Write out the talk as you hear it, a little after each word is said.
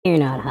You're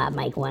not hot,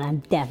 Mike 1. I'm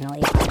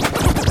definitely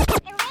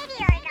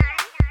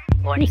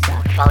Warning,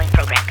 the following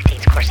program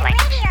contains coarse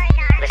language.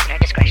 Listener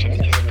discretion is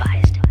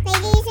advised.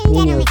 Ladies and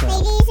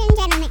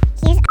gentlemen,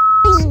 here's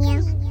Nino.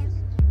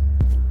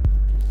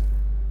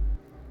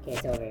 Okay,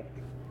 it's over.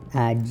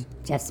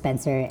 Jeff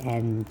Spencer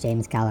and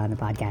James Calla on the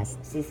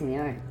podcast. Si,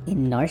 senor.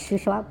 In North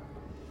Shuswap?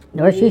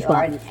 North We are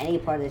Shuswap. in any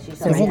part of the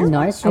Shuswap. Is it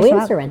North Are we in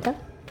Shuswap? Sorrento?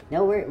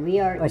 No, we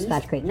are Or east.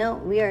 Scotch Creek? No,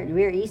 we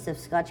are east of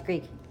Scotch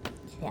Creek.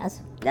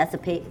 Yes. That's the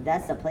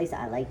place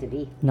I like to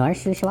be. North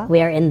Shuswap?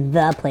 We are in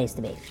the place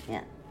to be,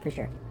 Yeah. for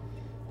sure.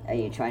 Are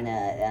you trying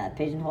to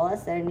pigeonhole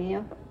us there,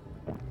 Nino?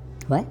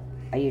 What?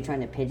 Are you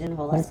trying to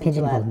pigeonhole What us? does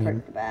pigeonhole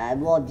mean?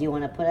 Well, do you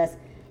want to put us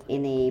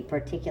in a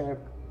particular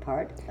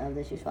part of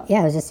the Shuswap?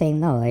 Yeah, I was just saying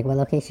no. Like, what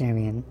location are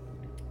we in?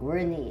 We're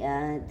in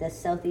the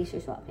southeast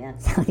Shuswap. Yeah.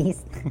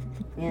 Southeast?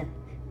 Yeah.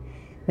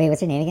 Wait,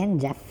 what's your name again?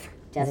 Jeff?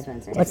 Jeff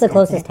Spencer. What's the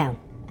closest town?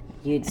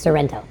 You'd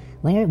Sorrento.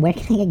 Where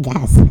can I get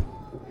gas?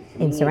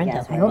 In get Sorrento.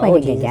 gas I hope I Oh,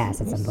 can get Jesus.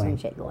 gas at There's some some point.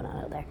 shit going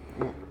on out there.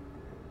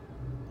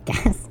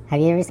 Gas? Have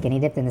you ever skinny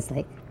dipped in this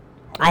lake?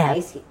 I have.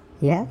 ice.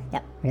 You have?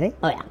 Yep. Really?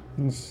 Oh, yeah.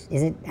 And is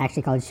it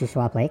actually called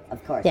Shuswap Lake?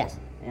 Of course. Yes.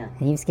 Yeah.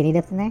 And you've skinny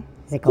dipped in there?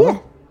 Is it cold?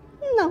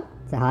 Yeah. No.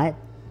 Is it hot?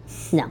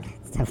 No.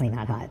 It's definitely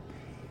not hot.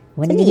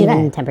 When It's did an you do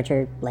even that?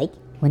 temperature lake.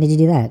 When did you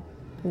do that?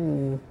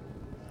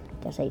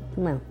 Guess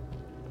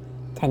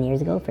 10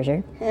 years ago, for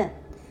sure. Yeah.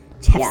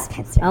 Jeff Yeah.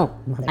 Spencer. Oh,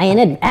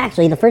 Motherfucker.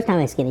 actually, the first time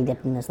I skinny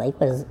dipped in this lake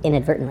was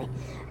inadvertently.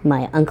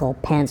 My uncle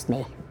pantsed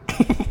me.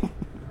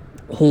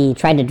 He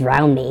tried to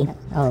drown me,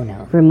 Oh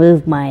no.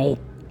 removed my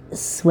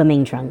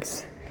swimming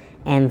trunks,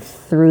 and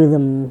threw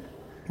them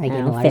Like I in don't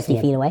the know, water, 50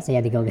 so feet away. So you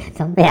had to go get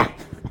them? Yeah,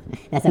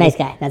 That's how Nice we-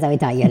 guy. That's how we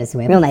taught you how to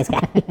swim. real nice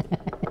guy.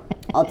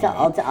 I'll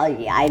tell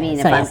you. I mean,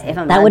 So, yes, if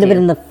I'm that not would have to-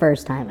 been the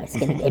first time I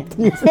skinny dipped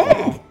in this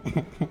lake.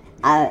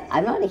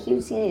 I'm not a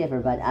huge skinny dipper,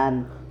 but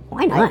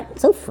Why not?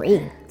 It's so free.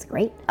 It's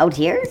great. out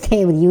here.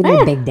 Okay, with you and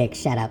your big dick,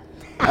 shut up.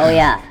 Oh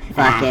yeah,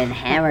 fucking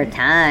hammer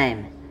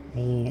time.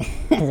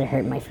 Does it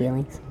hurt my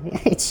feelings?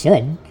 It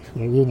should.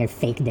 You and your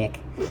fake dick.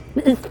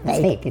 It's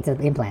fake. It's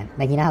an implant.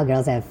 Like, you know how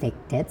girls have fake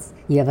tits?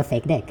 You have a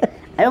fake dick.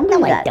 I don't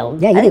believe I that. don't.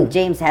 Yeah, you I think do.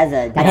 James has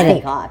a That's fake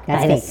fake. cock. That's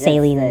I had a fake.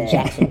 saline the-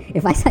 injection.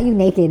 If I saw you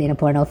naked in a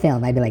porno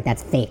film, I'd be like,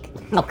 that's fake.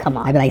 Oh, come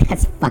I'd on. be like,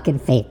 that's fucking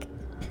fake.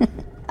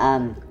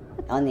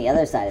 On the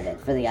other side of it,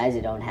 for the guys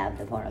who don't have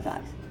the porno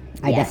cocks.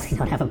 I Yes. definitely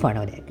don't have a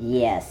porno dick.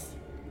 Yes,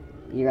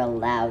 you're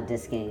allowed to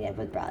skinny dip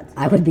with broads.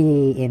 I would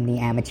be in the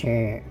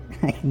amateur,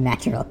 like,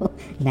 natural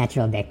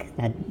dick.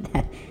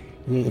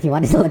 If you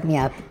wanted to look me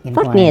up in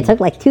Fuck porn, me, it took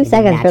like 2 in the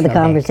seconds for the natural dick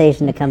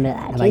conversation to come to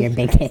that. about your Jeez.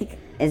 big dick.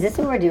 Is this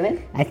what we're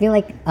doing? I feel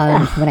like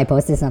when I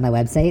post this on my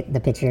website, the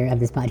picture of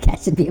this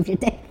podcast should be of your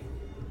dick.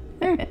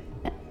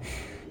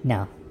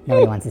 No,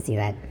 nobody wants to see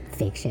that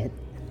fake shit.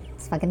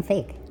 It's fucking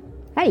fake.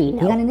 How do you You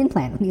got know? an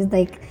implant when he was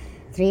like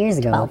 3 years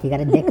ago. 12. You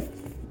got a dick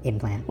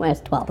implant. When I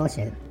was 12.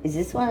 Bullshit. Is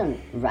this what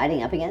I'm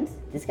riding up against?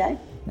 This guy?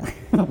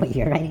 What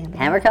you're writing about?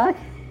 Hammer cock?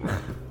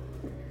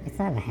 It's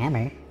not a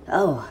hammer.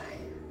 Oh.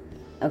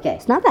 Okay.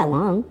 It's not that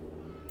long.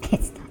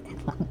 It's not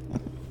that long.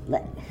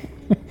 Let,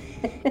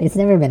 It's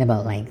never been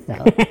about length,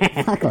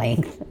 though. Fuck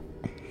length.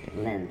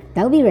 Lynn.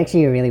 That would be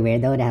actually really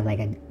weird, though, to have like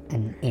an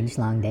inch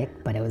long dick,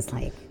 but it was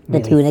like The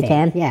really tuna thick.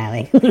 can? Yeah,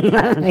 like,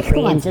 like who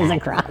 3 wants inches that?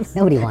 across.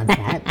 Nobody wants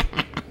that.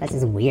 That's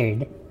just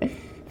weird.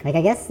 Like,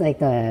 I guess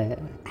like I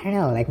don't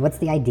know, like what's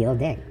the ideal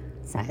dick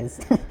size?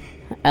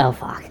 Oh,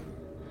 fuck.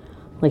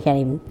 We can't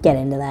even get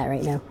into that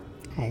right now.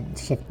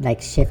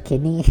 shift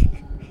kidney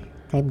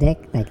type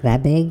dick, like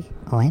that big.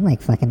 Oh, I'm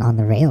like fucking on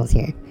the rails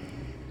here.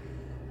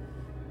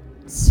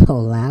 So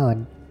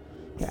loud.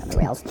 You're on the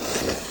rails.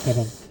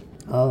 Kidding.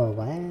 Oh,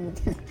 what?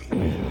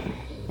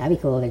 That'd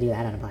be cool to do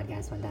that on a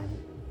podcast one time.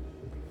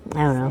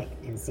 I don't know. Like,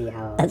 and see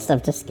how. That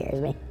stuff just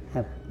scares me.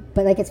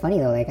 But like, it's funny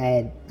though.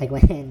 Like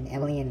when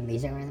Emily and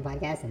Alicia were on the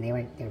podcast and they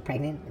were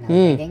pregnant and I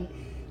was drinking.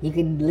 You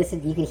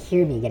could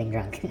hear me getting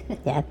drunk.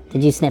 Yeah.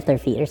 Did you sniff their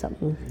feet or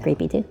something?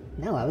 Creepy too?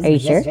 No, I was Are you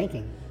just sure?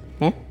 drinking.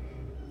 Yeah.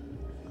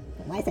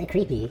 Why is that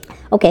creepy?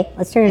 Okay,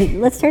 let's turn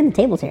the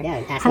tables here.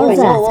 Yeah, ask How's me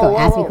that? questions. Let's go.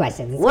 Ask me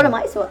questions. Let's What go. am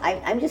I supposed?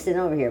 I'm just sitting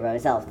over here by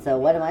myself. So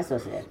what am I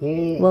supposed to do?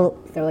 You Well-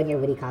 throw in your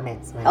witty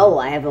comments. Oh,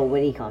 I have a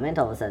witty comment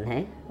all of a sudden.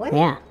 Hey. What?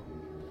 Yeah.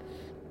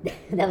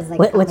 That was like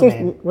What's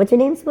your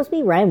name supposed to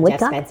be? Ryan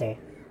Jeff Woodcock? Spencer.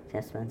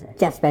 Jeff Spencer.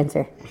 Jeff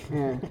Spencer.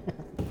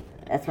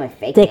 That's my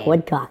fake Dick name.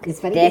 Woodcock. It's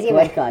funny Dick because you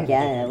Woodcock.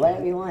 Yeah,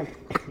 whatever you want.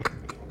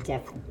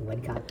 Jeff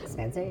Woodcock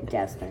Spencer.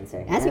 Jeff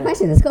Spencer. Ask me a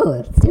question. Let's go.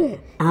 Let's do it.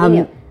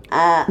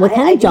 What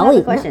kind I of do have jolly?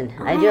 a question.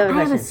 I do have a I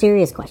have a question.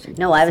 serious question.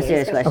 No, I have a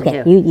serious question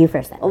Okay, too. you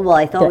first then. Oh well,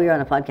 I thought we were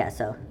on a podcast,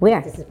 so. We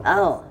are. This is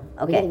Oh,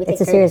 okay. We It's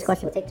take a serious turns.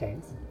 question. We'll take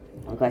turns.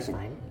 One question.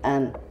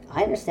 Fine.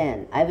 I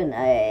understand. I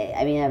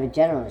have a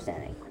general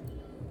understanding.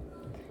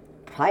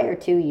 Prior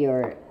to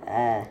your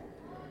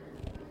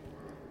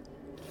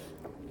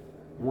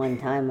one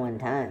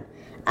time.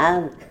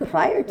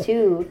 Prior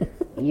to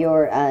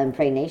your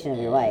impregnation of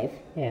your wife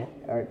Yeah.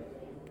 or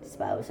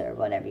spouse or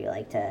whatever you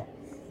like to,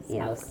 you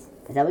know. Spouse.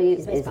 Is that what you?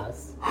 He's my is-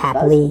 spouse.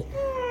 Happily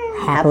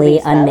Happily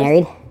spoused?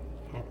 unmarried.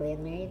 Happily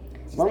unmarried.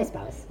 She's my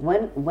spouse.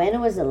 When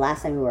was the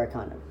last time you wore a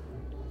condom?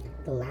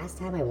 The last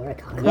time I wore a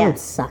condom. Yeah. Condoms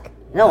suck.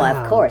 No,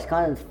 Wow. of course,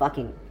 condoms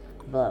fucking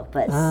blow,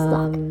 but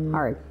Suck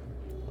hard.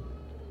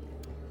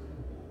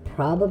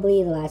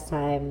 Probably the last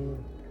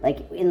time.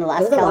 like in the It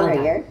last was a long calendar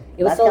time. year.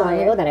 It was Last so long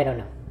calendar ago year? that I don't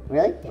know.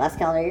 Really? Last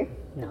calendar year?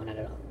 No, not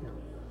at all. No.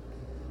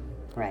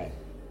 Right.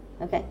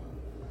 Okay.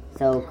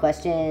 So,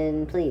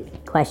 question, please.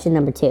 Question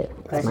number 2.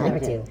 Question Mine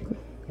number too. 2.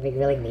 Are we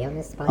grilling me on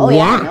this podcast? Oh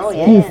yeah, Yeah. no,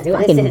 yeah. Let's yeah.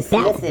 fucking This is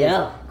bet.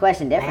 Yeah.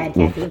 question I had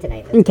different. caffeine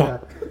tonight. Let's Okay. go.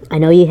 I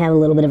know you have a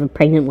little bit of a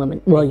pregnant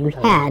woman. Well, you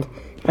had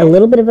a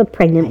little bit of a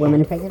pregnant had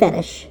woman a pregnant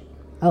fetish.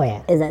 Oh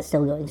yeah. Is that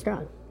still going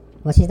strong?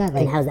 Well, she's not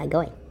like. And how's that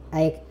going?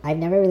 I've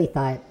never really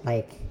thought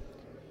like,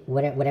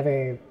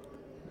 whatever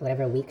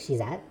week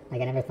she's at.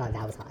 Like I never thought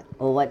that was hot.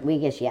 Well, what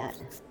week is she at?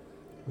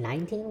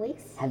 19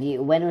 weeks. Have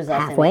you? When was the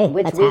last Halfway. time?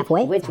 Which That's week?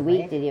 halfway. Which Halfway.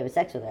 week did you have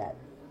sex with her at?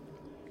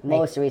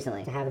 Most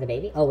recently. To have the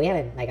baby? Oh, we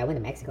haven't. Like I went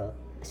to Mexico.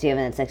 So you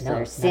haven't had sex with No, her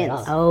not at since?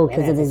 all. Oh, We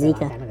haven't 'cause of had the sex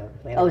a Zika. long time ago.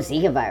 We Oh, haven't-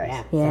 Zika virus.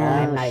 Yeah. Yeah.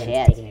 So I'm Oh, not even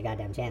shit. taking a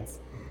goddamn chance.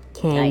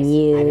 Can Nice.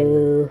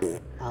 you?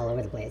 All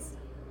over the place.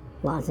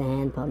 Lots of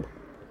hand pump.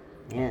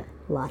 Yeah.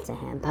 Lots of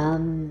hand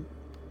pump.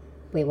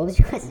 Wait, what was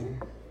your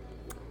question?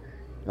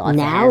 Lots of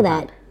Now hand that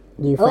pump.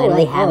 you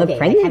finally have okay, a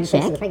pregnant having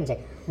sex with chick, a pregnant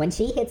chick. When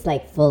she hits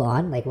like full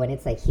on, like when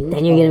it's like huge,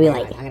 Then you're gonna be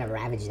man, like- I'm gonna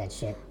ravage that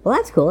shit. well,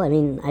 that's cool. I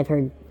mean, I've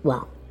heard.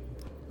 Well,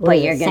 what But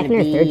is it, you're going second to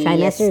or third be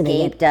trimester. They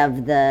escaped get,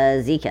 of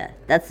the Zika.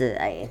 That's,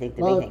 I think,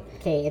 the Well, big thing.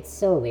 okay, it's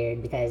so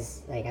weird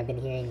because like I've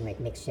been hearing like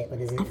mixed shit with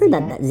this. I've heard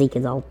that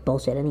Zika's all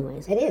bullshit,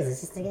 anyways. It is.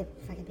 It's just to get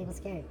fucking people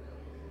scared.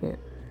 Yeah.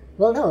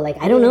 Well, no, like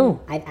I don't know.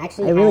 I've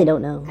actually. I really had-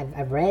 don't know.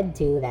 I've read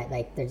too that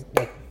like there's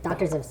like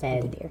doctors have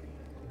said Dear.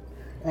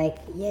 like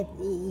yeah,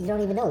 you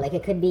don't even know. Like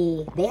it could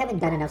be they haven't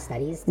done enough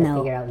studies to No.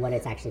 figure out what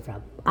it's actually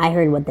from. I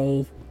heard what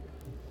they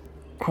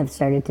have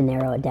started to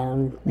narrow it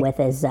down with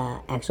is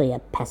actually a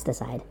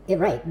pesticide.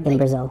 Right In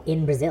Brazil.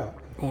 In Brazil.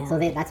 Yeah. So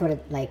that's what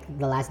it, like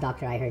the last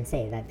doctor I heard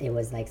say that it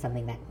was like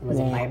something that was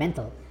Yeah.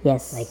 environmental.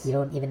 Yes. Like you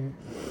don't even.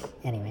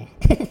 Anyway.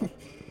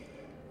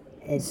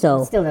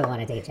 So- still don't want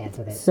to take a chance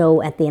with it.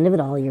 So at the end of it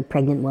all, your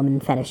pregnant woman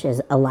fetish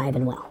is alive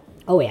and well.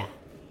 Oh yeah.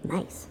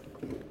 Nice.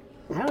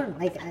 I don't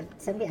like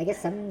I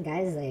guess some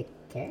guys like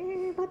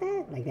care about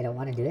that. Like they don't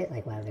want to do it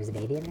like while there's a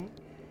baby in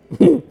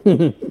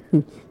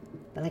there.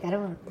 But like I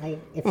don't like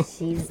if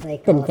she's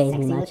like Didn't all faze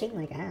sexy me much. looking.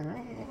 Like I don't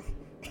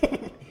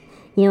know.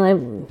 You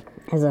know,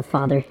 as a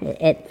father,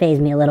 it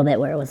fazed me a little bit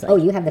where it was like, Oh,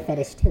 you have the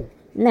fetish too.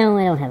 no,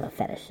 I don't have a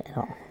fetish at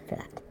all for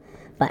that.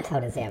 But How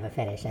does they have a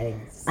fetish? I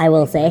think it's, I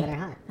will women say, are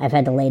hot. I've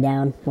had to lay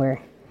down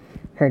where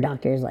her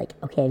doctor's like,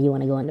 okay, if you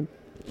want to go into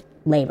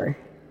labor,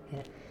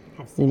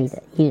 Have sex. you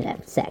need to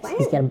have sex.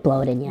 He's got to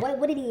blow it in you.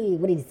 What did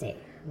he say?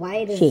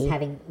 Why does She.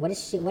 having what did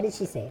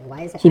she say?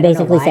 Why is She I don't know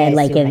basically why I said,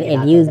 like, assume, if you're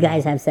not you those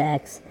guys men. have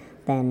sex,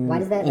 then Why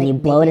does that, and like, you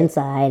make blow it it-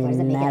 inside, why does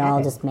that and make it that all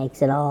happen? just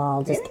makes it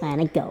all just Really?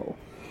 kind of go.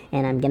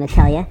 And I'm gonna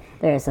tell you,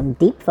 there is some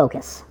deep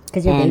focus.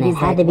 'Cause your and it baby's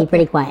had like, to be what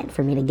pretty quiet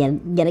for me to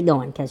get it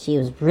going because she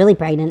was really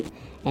pregnant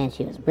and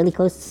she was really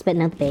close to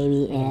spitting out the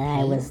baby, and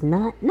I was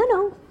not.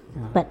 No,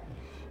 but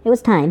it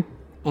was time,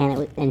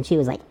 and she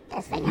was like,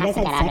 "This thing You has guys to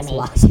had get out of sex me."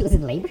 while she was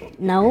in labor?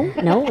 No,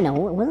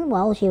 it wasn't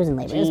while she was in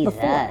labor. It was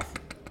before. Jesus.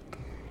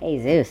 Hey,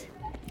 Zeus.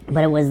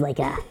 But it was like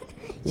a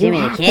Jimmy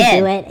you the have Kid. to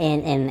do it,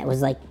 and it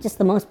was like just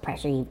the most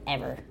pressure you've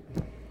ever.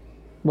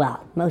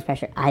 Well, most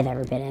pressure I've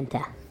ever been in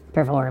to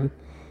perform.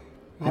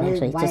 And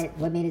actually, just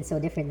What made it so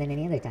different than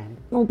any other time?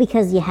 well,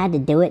 because you had to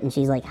do it, and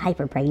she's like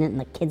hyper pregnant,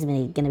 and the kid's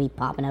gonna be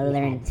popping out of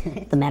there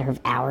in the matter of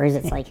hours.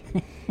 It's like,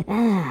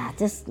 I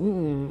don't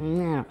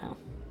know.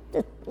 Just,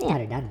 Got yeah.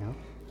 her done though.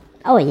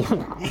 Oh yeah, come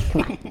on.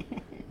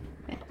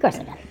 Of course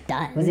I got it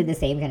done. Was it the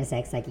same kind of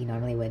sex like you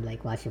normally would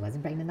like while she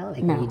wasn't pregnant though?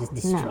 Like No, were you just no,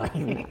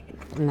 destroying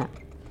her No,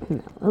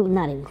 oh,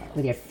 not even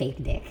with your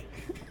fake dick?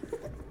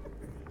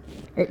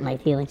 hurt my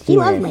feelings. She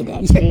loves my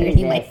dick. You're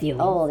hurting my Jesus.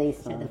 feelings. Holy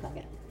Shut the smokes.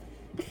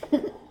 fuck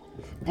up.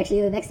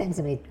 Actually, the next time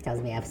somebody tells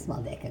me I have a small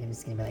dick, I'm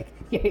just gonna be like,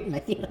 "You're hurting my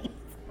feelings."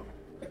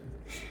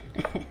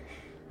 You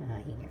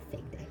and your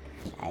fake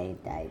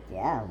dick.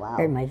 Yeah, wow.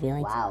 Hurt my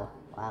feelings. Wow.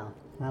 Wow,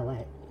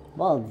 what?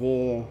 Well,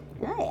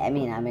 I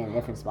mean, I'm in a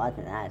different spot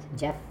than that.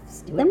 Jeff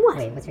Stewart? Then what?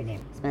 Wait, what's her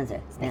name?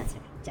 Spencer. Spencer.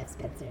 Jeff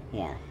Spencer.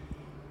 Yeah.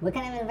 What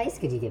kind of advice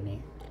could you give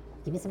me?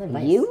 Give me some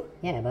advice. You?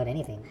 Yeah, about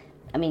anything.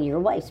 I mean, your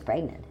wife's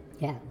pregnant.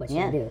 Yeah, what should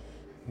Yeah. I do?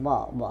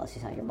 Well,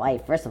 she's not your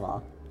wife, first of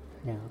all.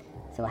 No.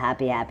 So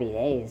happy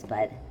days,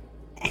 but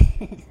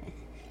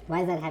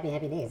Why is that happy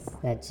days?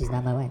 That she's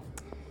not my wife.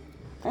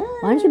 Why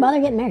don't you bother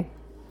getting married?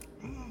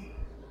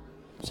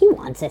 She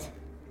wants it.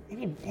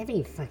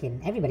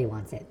 Everybody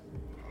wants it.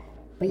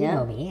 But you Yeah.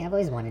 know me, I've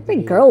always wanted to Every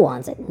be. girl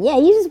wants it. Yeah,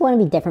 you just want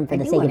to be different for I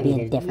the do sake wanna of be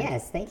being different.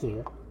 Yes, thank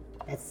you.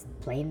 That's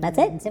plain. That's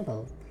it? And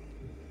simple.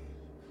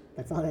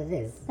 That's all it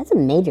is. That's a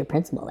major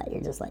principle that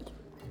you're just like,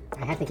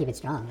 I have to keep it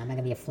strong. I'm not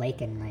gonna be a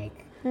flake and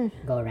like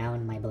go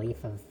around my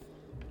belief of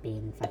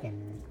being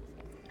fucking.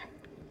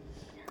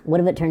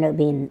 what if it turned out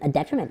being a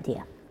detriment to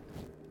you?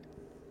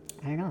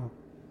 I don't know.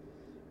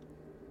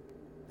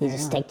 You I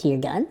just know. stick to your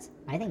guns?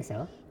 I think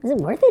so. Is it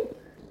worth it?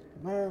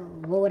 Well,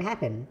 what would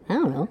happen? I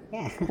don't know.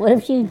 Yeah. What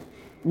if she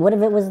what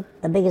if it was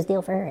the biggest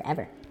deal for her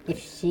ever? If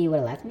she would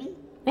have left me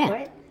Yeah. for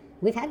it,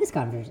 we've had this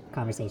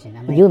conversation.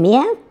 I'm like, You and me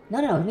have?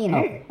 no, me and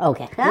her.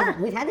 Okay.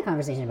 We've had the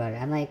conversation about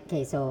it. I'm like,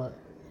 okay, so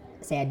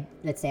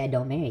let's say I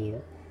don't marry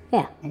you.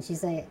 Yeah. And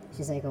she's like,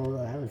 oh,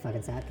 well, that would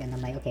fucking suck. And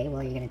I'm like, okay,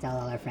 well, you're gonna tell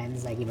all our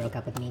friends like you broke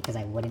up with me because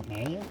I wouldn't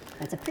marry you?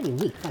 That's a pretty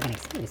weak fucking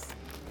excuse.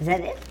 Is that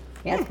it?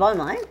 Yeah. That's bottom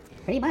line?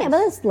 Pretty much. Yeah, but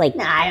that's like,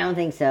 Nah, I don't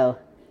think so.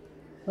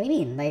 What do you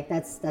mean? Like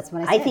that's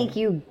what I I said. think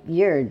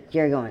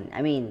you're going.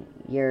 I mean,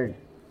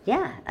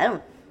 yeah. I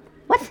don't.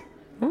 What?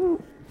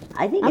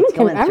 I think it's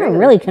going I'm a through.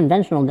 really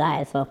conventional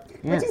guy, so.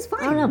 Which is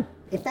fine. I don't know.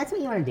 If that's what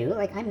you want to do,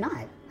 like I'm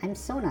not. I'm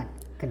so not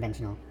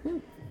conventional.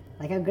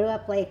 Like I grew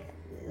up like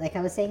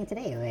I was saying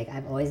today. Like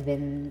I've always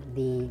been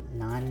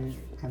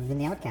I've been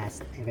the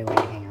outcast everywhere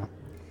I hang out.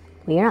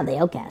 Well, you're not the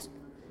outcast.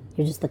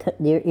 You're just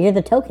you're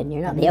the token.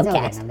 You're not the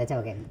outcast. I'm the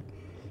token.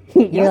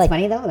 You're You know what's like,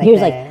 funny though? Like you're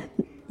like,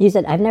 you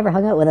said I've never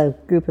hung out with a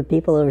group of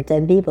people over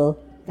 10 people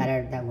that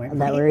weren't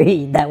that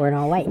white. weren't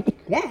all white.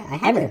 Yeah, I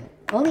haven't.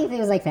 Only if it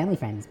was like family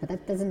friends, but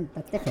that's It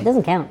different.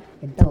 doesn't count.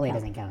 It totally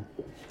doesn't count.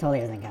 Totally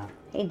doesn't count.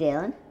 Hey,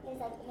 Dalen.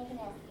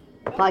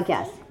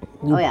 Podcast.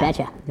 You Oh, yeah.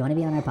 betcha. Do you want to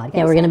be on our podcast?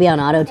 Yeah, we're gonna be on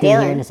auto tune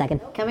Dalen. here in a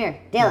second. Come here.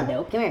 Dalen.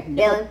 Nope. Come here. Nope.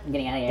 Dalen. I'm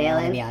getting out of here. I don't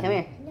wanna Dalen. be on- Come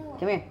here.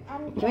 Come here.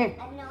 Come here.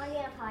 I'm not on a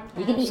podcast.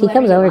 You can be She whoever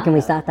comes you over. want. Can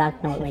we stop talking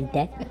about my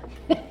dick?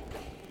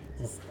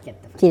 Just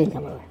get the fuck. She didn't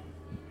come over.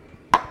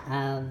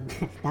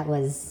 That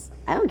was.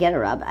 I don't get it,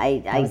 Rob.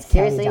 I That was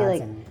seriously Kelly like.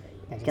 Johnson.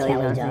 That just- Kelly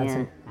Kelly Johnson,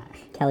 Johnson. Ah,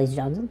 Kelly's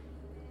Johnson.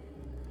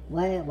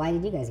 Why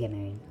did you guys get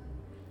married?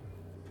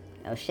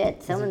 Oh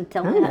shit! Someone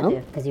tell I me don't how know.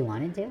 to. Because you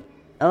wanted to?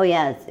 Oh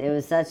yeah, it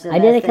was such a. I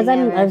did it because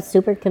I'm a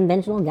super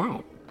conventional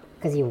guy.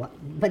 Because you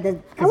but the I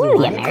because you want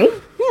to get wanted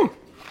married. Yeah.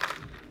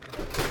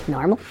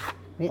 Normal.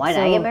 Why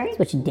did I get married? That's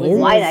what you do.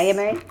 Why did I get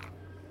married?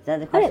 Is that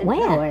the question? Why?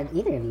 No, Yeah. or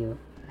either of you.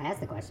 I asked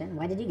the question.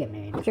 Why did you get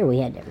married? I'm sure we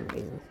had different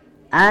reasons.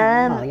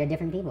 Oh, you're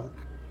different people.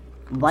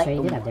 Why? Sure,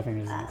 you did have different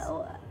reasons.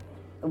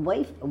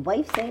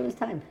 Wife said it was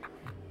time.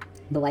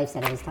 The wife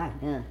said it was time.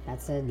 Yeah.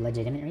 That's a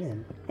legitimate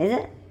reason. Is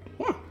it?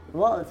 Yeah.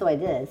 Well, so I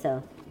did it.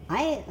 So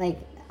I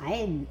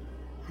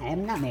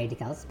am not married to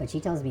Kels, but she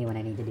tells me when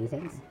I need to do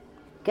things.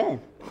 good.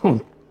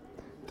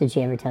 Did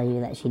she ever tell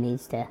you that she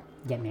needs to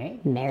Get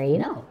married? marry you?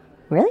 No.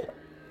 Really?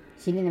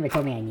 She never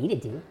told me I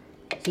needed to.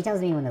 She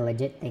tells me when the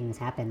legit things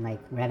happen, like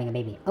we're having a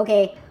baby.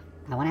 Okay,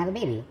 I want to have a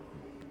baby.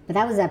 But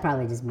that was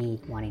probably just me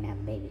wanting to have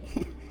a baby.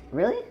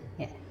 Really?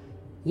 Yeah.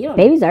 You don't.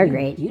 Babies are you-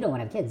 great. You don't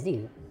want to have kids, do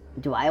you?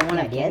 Do I want to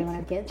Yeah, have do you kids? wanna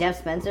have kids? Jeff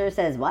Spencer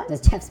says what? Does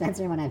Jeff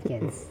Spencer want to have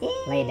kids?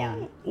 Lay it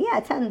down. Yeah,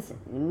 tons.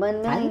 1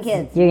 million Tons?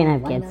 kids. You're gonna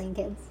have 1 kids. million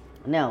kids?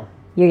 No.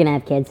 You're gonna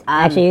have kids.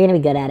 Actually, you're gonna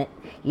be good at it.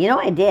 You know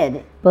what I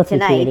did Both you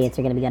tonight? two idiots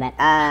are gonna be good at it.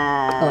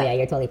 Oh yeah,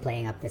 you're totally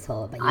playing up this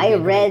whole. But you I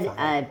did read really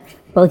follow.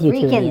 Both you two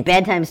freaking idiots.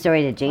 bedtime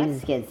story to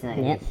James's kids tonight,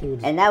 Yep. Huge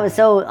and that was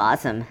so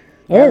awesome. It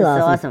That is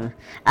was awesome. so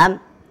awesome.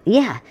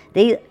 Yeah,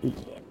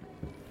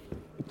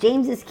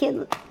 James's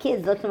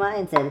kids looked at mine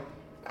and said,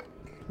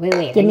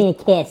 Wait. Give are me you- a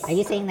kiss. Are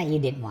you saying that you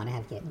didn't want to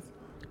have kids?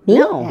 Me?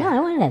 No. No, I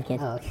wanted to have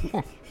kids. Oh, okay.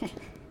 Yeah.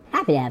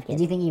 Happy to have Did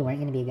kids. you think you weren't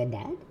going to be a good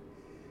dad?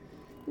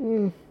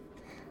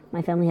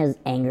 My family has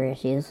anger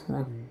issues,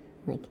 so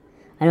like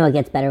I know it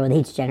gets better with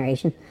each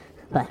generation,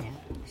 but Yeah,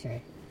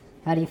 sure.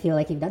 How do you feel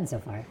like you've done so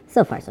far?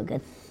 so far so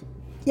good.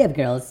 You have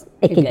girls.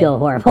 It You're could good. go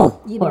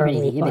horrible, You've been pretty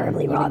horribly, good. You've been-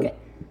 horribly you've been wrong. good.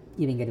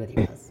 You've been good with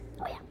your girls.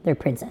 Oh yeah, they're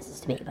princesses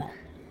to me, but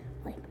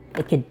like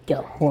it could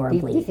go Do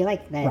horribly. you feel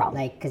like that, wrong.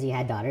 like, because you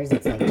had daughters,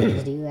 it's like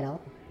changed you at all?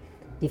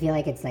 Do you feel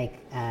like it's like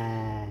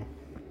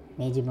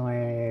made you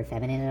more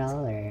feminine at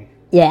all, or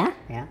Yeah,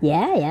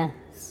 Yeah?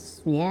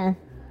 yeah.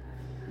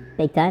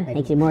 Big time. Like-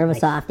 Makes you more of a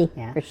like- softie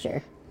yeah. for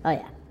sure. Oh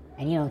yeah,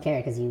 and you don't care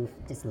because you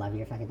just love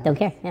your fucking don't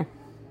daughters? care. Yeah,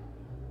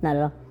 not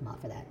at all. I'm all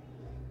for that.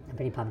 I'm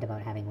pretty pumped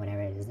about having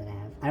whatever it is that I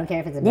have. I don't care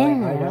if it's a boy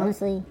Yeah, or a girl.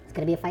 honestly, It's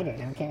gonna be a fighter. I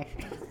don't care.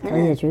 tell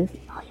you the truth.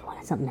 Oh, you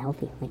wanted something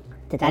healthy. Like,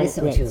 to tell is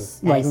you, so true. it's,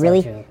 That like is so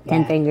really, true.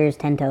 10 Yeah. fingers,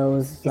 10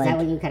 toes. Is like, that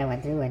what you kind of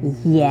went through when?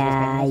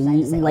 yeah, you you,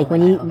 just like oh when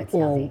my you, God, I hope it's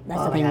well, healthy. that's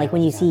Oh the my thing. God, Like I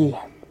when hope you it's see,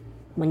 healthy.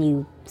 when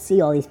you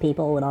see all these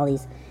people with all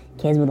these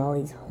kids with all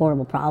these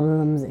horrible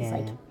problems, it's Yeah,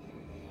 like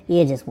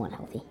yeah. you just want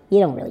healthy. You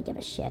don't really give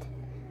a shit.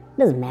 It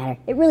doesn't matter.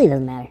 It really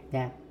doesn't matter.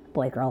 Yeah.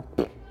 Boy, girl,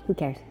 who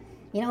cares?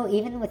 You know,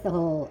 even with the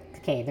whole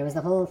there was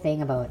the whole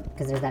thing about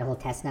because there's that whole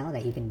test now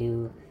that you can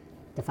do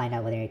to find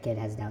out whether your kid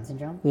has Down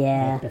syndrome.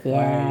 Yeah, like, before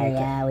yeah, your kid-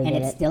 yeah, we and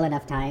did it's it. still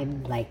enough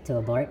time like to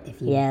abort if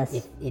you Yes.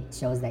 if it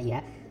shows that you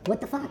have.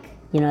 What the fuck?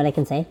 You know what I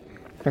can say?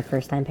 For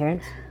first-time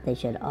parents, they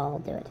should all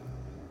do it.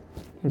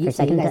 And You, for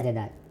so you second guys ti- did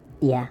that,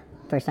 yeah,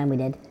 first time we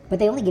did. but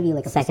they only give you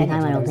like a Second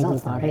percentage time, I of don't the think we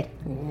results, though,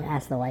 bothered. right? Yeah,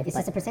 ask the wife. It's but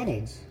just a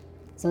percentage.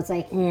 So it's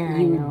like Yeah, I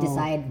you know.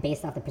 decide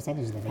based off the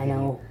percentage that they I give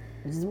you, know.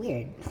 which is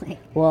weird. Like,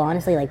 well,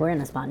 honestly, like we're in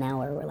a spot now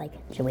where we're like,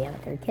 should we have a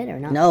third kid or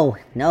not? "No,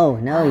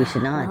 you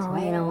should not." Oh,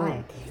 Why- you know, why? you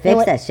know Fix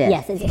what? that shit.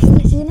 Yes,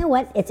 it's, you know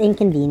what? It's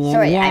inconvenient.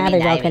 Sorry, yeah, I mean,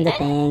 there's all I kinds mean, of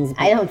things.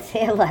 But I don't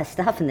say a lot of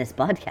stuff in this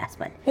podcast,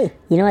 but hey,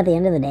 you know, at the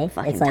end of the day,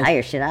 fucking it's like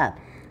tire shit up.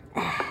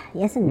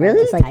 yes and no.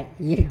 Really? It's like tie-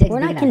 your dick's we're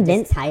big not enough,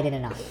 convinced. Just tie it in a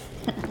knot.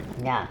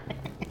 Yeah.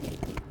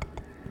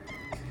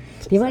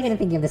 People are gonna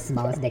think you have the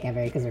smallest dick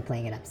ever because we're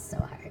playing it up so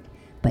hard.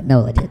 But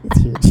no, legit,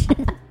 it's huge.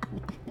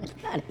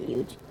 Not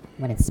huge.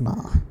 when it's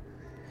small.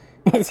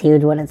 It's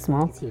huge when it's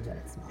small. It's huge when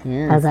it's small.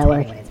 Yeah. How's that Tiny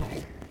work? when it's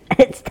hard.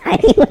 It's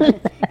tiny.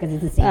 Because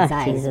it's the same Oh,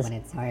 size Jesus. when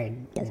it's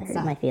hard. Doesn't It's hurt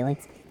soft. my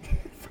feelings.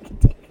 Fucking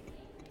dick.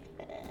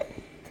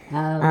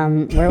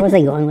 Where was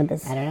I going with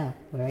this? I don't know.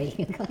 Where are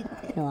you going?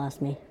 You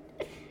lost me.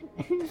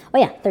 Oh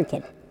yeah, third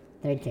kid.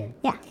 Third kid.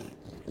 Yeah.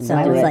 So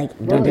Why it was would-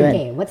 like Don't do it.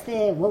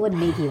 Okay, what would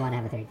make you want to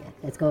have a third kid?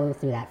 Let's go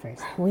through that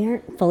first. we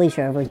aren't fully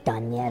sure if we're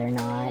done yet or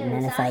not, and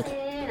then it's like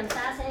I'm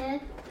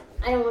sassing.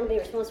 I don't want to be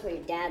responsible for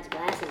your dad's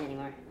glasses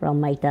anymore. we're all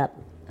mic'd up.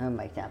 I'm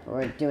mic'd up.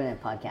 We're doing a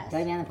podcast.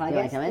 Join me on the Do you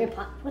wanna podcast? come in?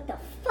 What the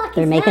fuck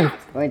They're is making that?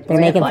 We're they're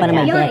making fun of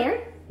my You're on dick.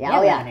 air? Yeah, oh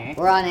we're yeah. on air.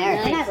 We're on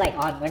air. We're not like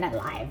on. We're not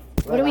live.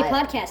 What are we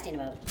live. podcasting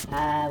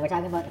about? We're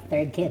talking about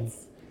third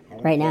kids.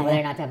 Right now. Whether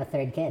or not to have a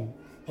third kid.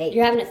 Hey,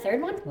 You're having a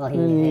third one? Well,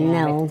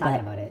 no, we're talking but-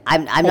 about it.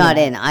 I'm not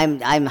in. I'm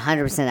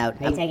 100%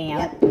 out. Are you taking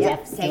out? Yep,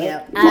 Jeff take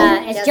it Stewart?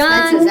 out. It's Jeff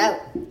John. Spencer's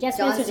out. Jeff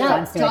John Spencer's Stewart.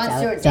 out. John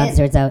Stewart's John in.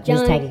 Stewart's out. Who's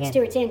John tagging in?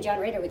 Stewart's in. John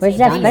Ritter would Where's say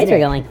Jeff John Spencer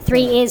Ritter. going?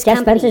 3 is Jeff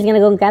company. Spencer's gonna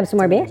go grab some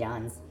more beer.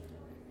 John's.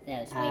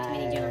 There's way too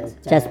many Johns.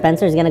 Jeff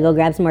Spencer's gonna go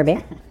grab some more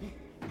beer.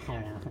 I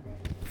don't know.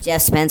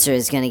 Jeff Spencer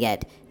is gonna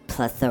get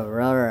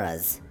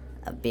plethoras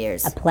of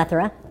beers. A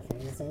plethora.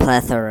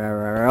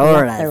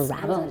 Plethoras.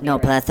 Plethora. No,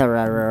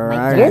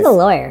 plethoras. You're the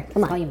lawyer.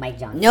 Come Call on. you Mike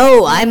Johnson.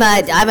 No, I'm a.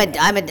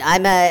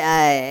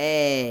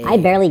 I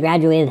barely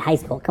graduated high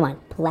school. Come on.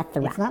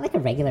 Plethora. It's not like a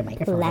regular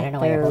microphone. I don't know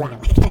why you're Plethora.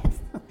 holding it like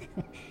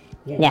that.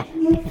 Yeah. Do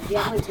you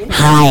have one too?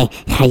 Hi.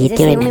 How you Is this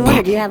the doing? only one,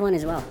 or do you have one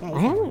as well? I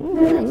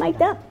haven't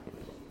mic'd up.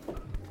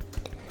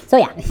 So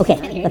yeah.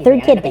 Okay. The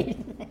third kid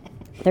thing.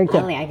 Third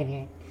Only kid. I can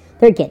hear it.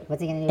 Third kid.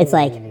 What's he gonna do? It's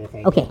like What's he gonna do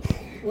with okay.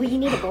 third Well, you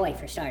need a boy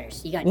for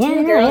starters. You got Yeah, two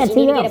no, girls. I got You two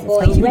need to girls. get a It's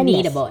boy. called You readiness.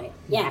 need a boy.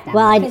 Yeah.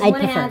 Well, Because I you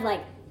want to prefer- have like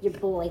your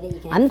boy that you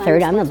can. I'm have the fun third.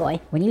 with. I'm the boy.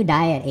 When you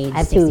die at age I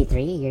have two-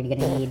 63, you're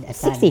gonna need a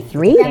son.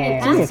 63? to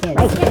care for Jesus your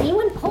Christ. kids. Get me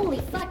one. Holy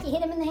fuck! You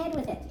hit him in the head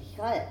with it.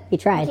 He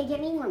tried. Okay, get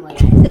me one.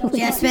 Guys.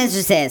 Jeff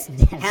Spencer says,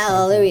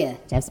 "Hallelujah."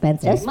 Jeff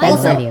Spencer. Jeff I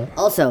Spencer. love you.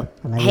 Also,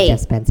 I love you, hey, Jeff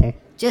Spencer.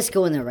 just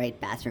go in the right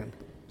bathroom.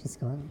 Just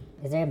go.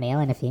 Is there a male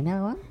and a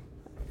female one?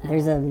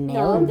 There's a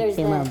male and there's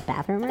female the-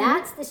 bathroom. Right?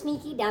 That's the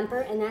sneaky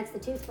dumper, and that's the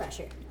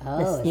toothbrusher.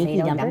 Oh, so sneaky you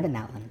don't dumper? dump in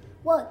that one.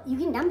 Well, you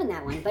can dump in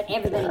that one, but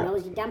everybody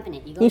knows you're dumping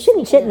it. You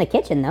shouldn't shit in the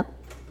kitchen though.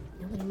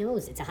 Nobody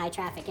knows. It's a high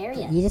traffic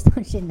area. You just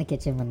don't shit in the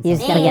kitchen when. You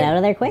just gotta get out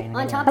of there quick.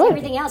 On top Hello. of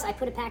everything else, I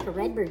put a pack of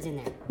Redbirds in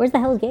there. Where's the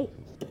Hell's Gate?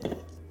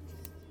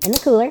 In the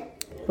cooler.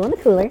 Go in the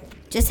cooler.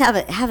 Just have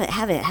a.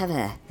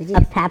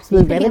 A Pabst Blue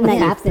Ribbon that you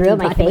Pabst threw and at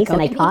my you bought face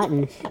and I cocaine? caught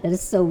and That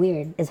is so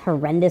weird. is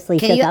horrendously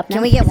Can shook you? up now.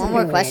 Can we get one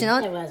more question It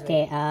on? was.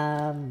 Okay,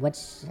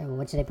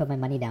 what should I put my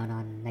money down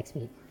on next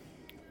week?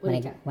 When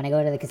I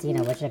go to the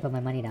casino, what should I put my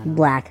money down on?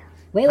 Black.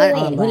 Wait, All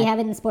who do black. you have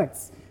in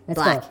sports? Let's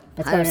Black. go.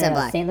 Let's go. 100%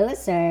 black. St.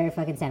 Louis or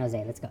fucking San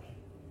Jose? Let's go.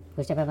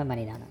 Who should I put my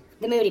money down on?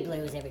 The Moody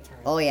Blues every time.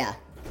 Oh yeah,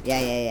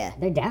 yeah.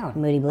 They're down.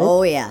 Moody Blue.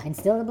 Oh yeah. And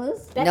still the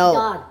Blues? Bet No. the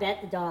dog.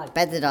 Bet the dog.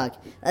 Bet the dog.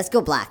 Let's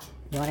go black.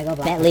 You want to go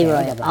black? Bet Okay, Leroy.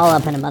 I'll go black. All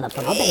up in a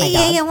motherfucker.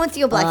 Yeah. Once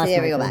you go black, Oh,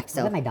 there we smart go food. back. I'll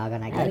So bet my dog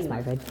on that. That's game.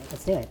 smart food.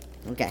 Let's do it.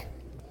 okay.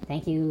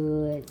 Thank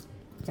you,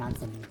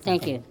 Johnson.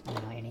 Thank something. you. I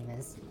don't know what your name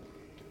is.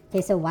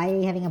 Okay, so why are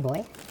you having a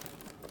boy?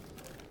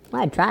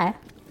 Well, I'd try.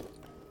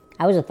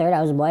 I was a third. I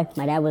was a boy.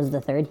 My dad was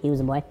the third. He was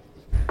a boy.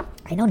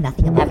 I know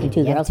nothing about After you. two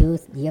You have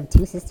girls. you have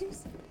two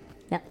sisters?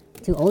 Yep.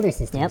 Two older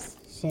sisters?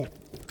 Yep.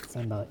 Shit.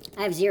 Same boat.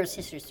 I have 0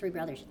 sisters, 3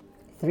 brothers.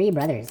 3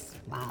 brothers.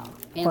 Wow.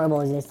 Yeah. Horrible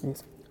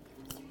existence.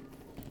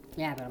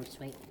 Yeah, but I'm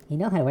sweet. You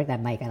know how to work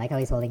that mic. I like how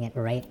he's holding it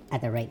right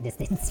at the right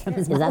distance from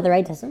his Is mouth. that the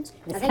right distance?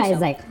 This I think guy is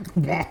so.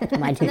 like,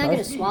 Am I too I'm not gonna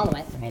close? swallow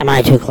it. Am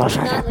I too close?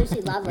 It's not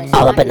Lucy Loveless.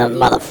 All It's up in the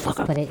not gonna be-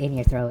 motherfucker. put it in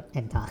your throat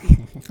and talk.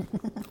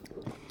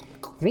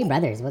 3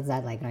 brothers. What's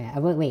that like?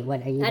 Wait,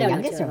 what? Are you I the don't know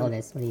youngest two or of them.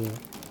 oldest? What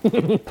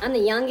are you? I'm the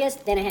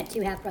youngest. Then I had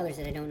 2 half brothers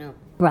that I don't know.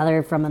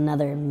 Brother from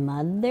another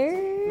mother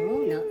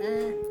Oh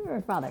no,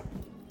 or father?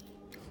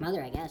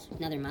 mother, I guess.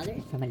 Another mother.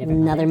 From a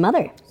different Another mother?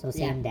 mother. So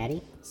same Yeah.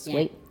 daddy?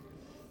 Sweet.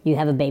 You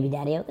have a baby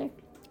daddy out there?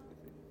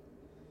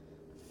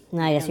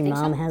 No, I guess don't your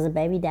think mom so. has a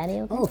baby daddy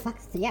out there. Oh, fuck.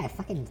 Yeah,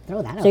 fucking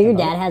throw that out. So your the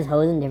dad boat. has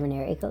hoes in different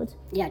area codes?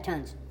 Yeah,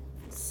 tons.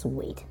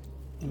 Sweet.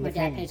 In My dad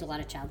different- pays a lot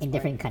of child support. in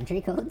different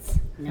country codes?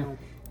 No.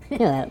 You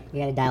know that.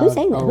 You gotta dial Who's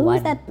saying that? Who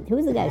was 01. that?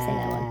 Who's the guy saying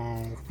that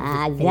one?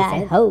 I 50 got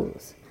Cent?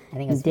 hoes. I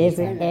think it was 50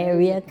 Different Cent.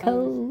 area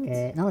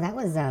codes. No, that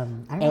was I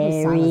don't know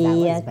whose song that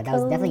Area was, but that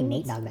was definitely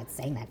Nate codes. Dogg that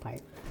sang that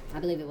part. I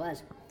believe it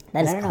was. That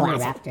I is don't know who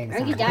classic. rapped during the I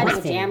think he song. died It's of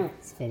a Fiddy. jammer.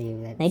 It's Fiddy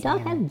that Nate Dogg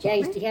sang had a that. Yeah,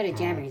 jammer? he had a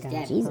jammer. He's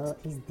dead. Jesus. Oh,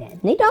 he's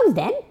dead. Nate Dogg's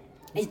dead?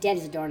 He's dead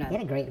as a He doorknob.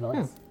 had a great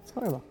voice. It's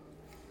horrible.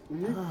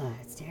 Oh,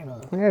 it's terrible.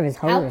 I wonder if his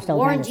hoes are still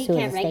Warren trying to G sue his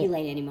can't estate.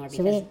 regulate anymore Should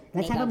because we? Let's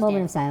Nate have a Dogg's moment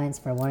dead. of silence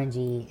for Warren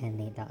G and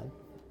Nate Dogg.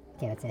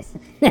 Okay, that's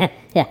it.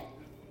 Yeah.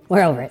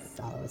 We're over it. That's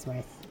all it was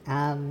worth.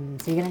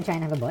 So you're gonna try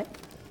and have a boy?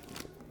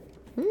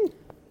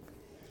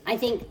 I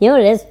think You know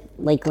what it is?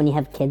 Like when you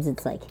have kids,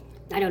 it's like,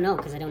 I don't know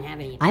because I don't have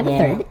any. I'm Yeah,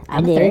 a third. I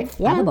I'm a did. third.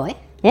 Yeah. I'm a boy.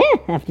 yeah,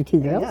 after 2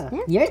 There you girls. go.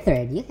 Yeah. You're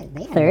third. They had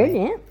a Third, boy.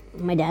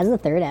 yeah. My dad's the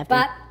third after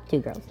But- 2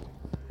 girls.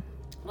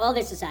 Well,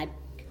 this aside,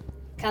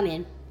 come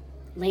in,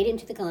 late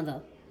into the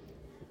convo.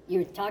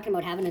 You're talking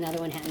about having another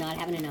one, not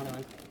having another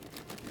one.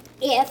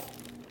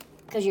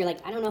 Because you're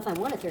like, I don't know if I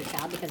want a third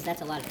child because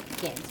that's a lot of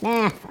kids.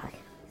 Nah, fuck.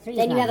 Three's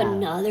Then you not have a lot.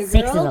 another girl.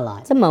 6 is a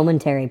lot. It's a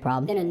momentary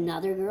problem. Then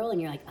another girl, and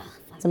you're like, oh,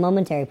 fuck. It's a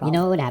momentary You problem.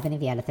 know what would happen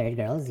if you had a third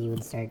girl? Is you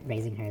would start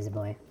raising her as a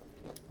boy.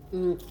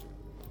 Mm.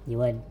 You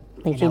would.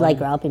 Think And she'd, that like, wouldn't-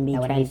 grow up and be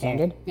that wouldn't fair.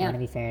 transgendered? That Yeah. wouldn't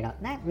be fair at all.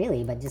 Not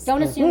really, but just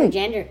Don't assume her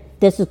gender.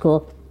 This is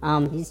cool.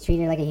 You just treat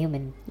her like a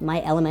human.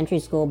 My elementary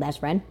school best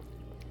friend,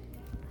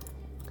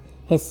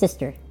 his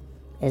sister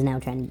is now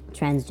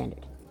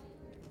transgendered.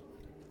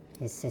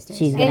 His sister.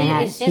 She's Is gonna it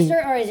have- his sister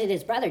or is it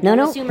his brother? No, Don't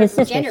no, assume his her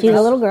sister. gender, She's a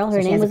bro. little girl. Her So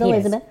she name has was a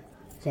penis. Elizabeth.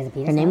 She has a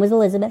penis. Her name now? was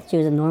Elizabeth. She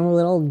was a normal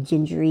little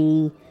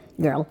gingery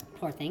girl.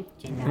 Poor thing.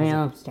 I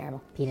know, it's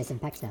terrible. Penis and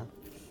pecs now.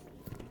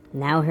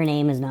 Now her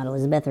name is not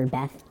Elizabeth or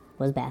Beth.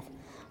 Was Beth.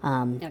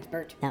 No, it's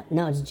Bert.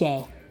 No, it's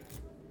Jay.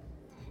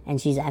 And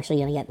she's actually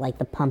gonna get like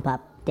the pump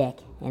up dick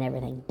and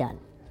everything done,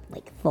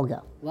 like full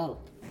go, Whoa.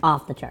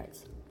 off the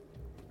charts.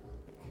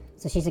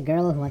 So she's a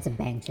girl who wants to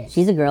bang chicks.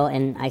 She's a girl,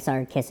 and I saw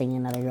her kissing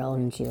another girl,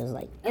 and she was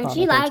like, And 12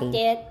 she or liked 13.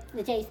 it.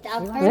 The taste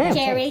of liked her it.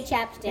 cherry There's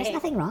chapstick.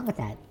 nothing wrong with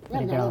that.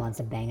 When a No, girl no. wants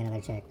to bang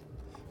another chick.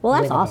 Well,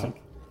 that's with a awesome.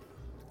 dick.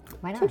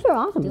 Why not? Chicks are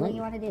awesome, Do what like-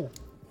 you want to do.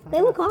 Fuck They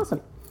off. look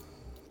awesome.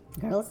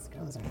 Girls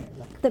are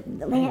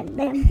look. They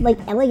have like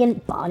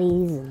elegant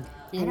bodies, and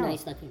Yeah, I know.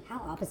 nice looking.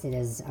 How opposite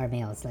is our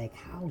males? Like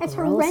how That's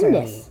gross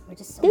horrendous. Are we? We're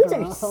just so Dudes are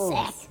gross.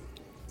 sick.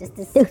 Just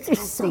Dudes are disgusting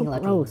so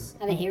looking. gross.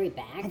 Have a hairy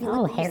back. Have you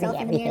Oh, looked at hairy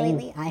yourself in the mirror everything.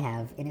 lately? I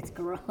have, and it's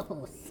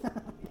gross.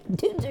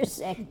 Dudes are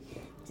sick.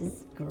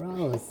 Just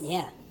gross.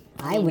 Yeah.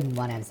 I wouldn't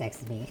want to have sex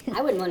with me.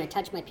 I wouldn't want to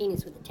touch my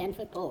penis with a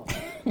 10-foot pole.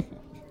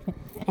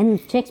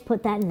 And chicks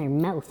put that in their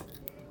mouth.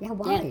 Yeah,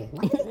 why? Yeah.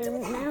 Why do they Their do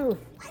that? mouth.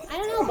 I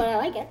don't know, but I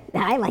like it.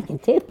 I like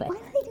it too, but Why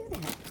do they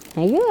do that?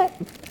 I do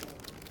it.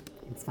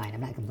 It's fine.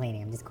 I'm not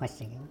complaining. I'm just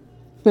questioning.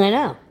 I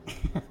know.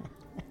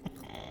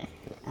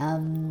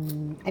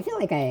 I feel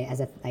like as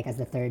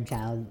the third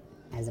child,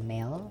 as a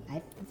male,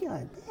 I feel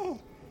like it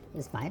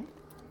was fine.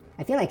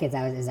 I feel like it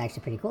was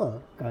actually pretty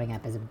cool growing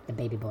up as the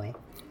baby boy.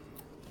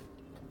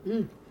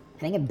 I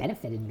think it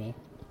benefited me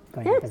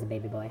growing up as a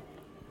baby boy.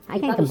 I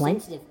You're can't probably complain.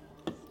 sensitive.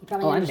 You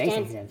probably Oh, I'm very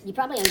understand. sensitive. You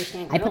probably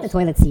understand. I put the girls.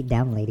 toilet seat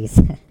down, ladies.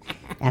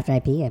 After I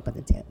pee, I put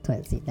the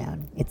toilet seat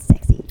down. It's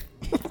sexy.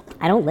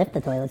 I don't lift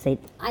the toilet seat.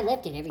 I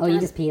lift it every Oh, time. you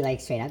just pee like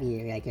straight up.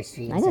 You like your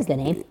streams. I got good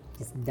aim.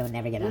 Just don't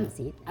never get on the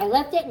seat. I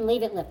lift it and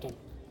leave it lifted.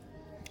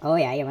 Oh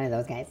yeah, you're one of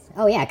those guys.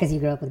 Oh yeah, because you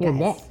grew up with You're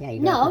guys. dick. Yeah, you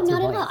grew up No, with two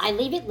not boys. at all. I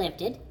leave it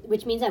lifted,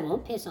 which means I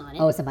won't piss on it.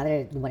 Oh,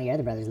 one of your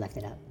other brothers left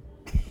it up.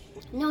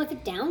 No, if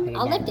it's down, Or your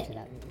I'll dad lift left it.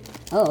 up.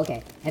 Oh,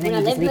 okay. And then When I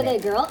you just lived leave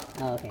with a it. girl,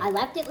 Oh, okay. I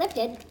left it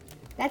lifted.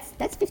 That's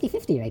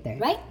 50-50 right there.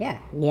 Right? Yeah.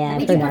 Yeah,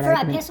 I've Would you heard that prefer I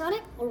argument. piss on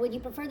it, or would you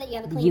prefer that you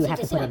have a clean You seat have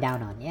to sit put it on?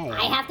 down on. Yeah, yeah.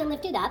 I have to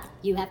lift it up.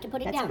 You have to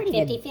put it That's down. pretty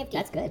 50-50. good.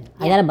 That's good.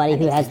 I got a buddy that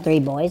who makes has sense. 3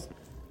 boys,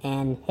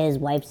 and his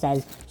wife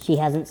says she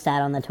hasn't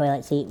sat on the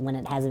toilet seat when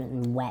it hasn't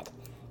been wet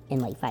in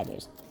like 5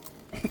 years.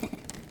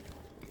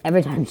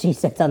 Every time she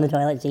sits on the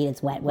toilet seat,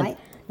 it's wet with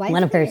Why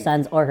one is of her there-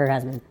 sons or her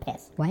husband's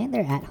piss. Why aren't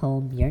there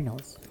at-home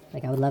urinals?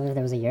 Like, I would love if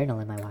there was a urinal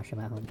in my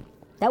washroom at home.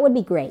 That would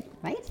be great.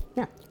 Right?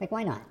 Yeah. Like,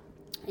 why not?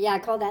 Yeah, I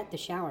call that the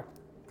shower.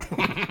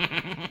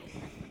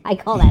 I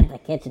call that the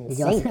kitchen Did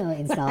you sink. also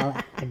install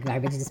a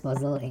garbage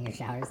disposal in your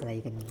shower so that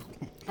you can...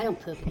 I don't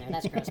poop in there.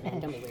 That's gross, man.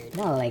 Don't be weird.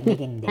 No, like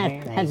making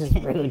dinner. That's like,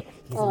 just rude.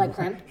 Oh, like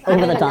creme? Over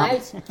I the make top. a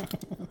nice,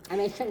 I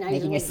make some nice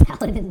making your little-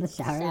 salad in the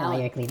shower while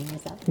Salad. you're cleaning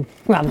yourself.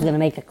 Rob's gonna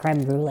make a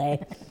creme brulee.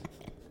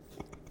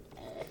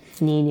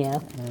 Nino.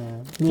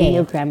 Okay.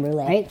 Nino creme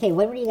brulee. All right, okay,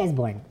 when were you guys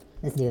born?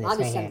 Let's do this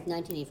August right 7th, here.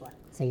 1984.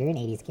 So you're an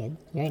 80s kid.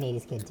 You're an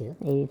 80s kid too.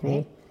 83.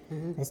 Right?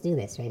 Let's do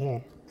this right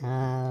here.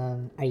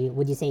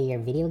 Would you say you're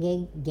video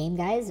game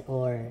guys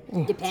or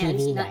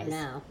Depends, TV not guys?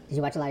 now. Did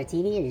you watch a lot of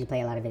TV or did you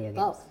play a lot of video games?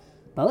 Both.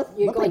 Both?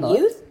 You're We'll play going both.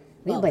 youth?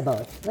 We can Both. play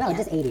both. Well, Yeah.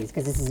 just 80s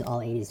because this is all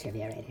 80s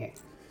trivia right here.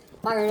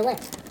 Fire it away.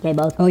 Okay,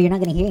 both. Oh, you're not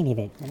going to hear any of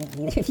it.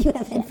 Neither of you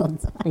have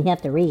headphones on. You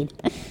have to read.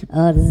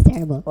 Oh, this is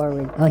terrible. Or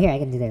read. Oh, here, I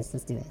can do this.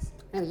 Let's do this.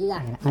 No, you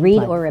got it. Read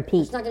Unplug. or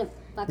repeat. It's not going to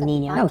fuck up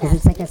Nino. the No,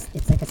 because podcast.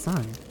 it's like a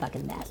song.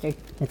 Fucking bastard.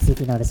 Let's see if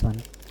you know this one.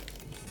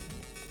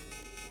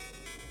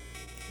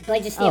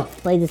 Blades of Oh, Steel.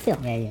 Blades of Steel.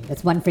 Yeah, yeah.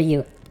 That's one for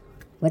you.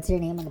 What's your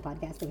name on the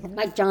podcast again?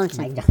 Mike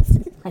Johnson. Mike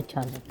Johnson. Mike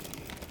Johnson.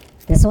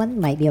 This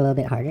one might be a little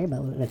bit harder,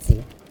 but let's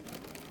see.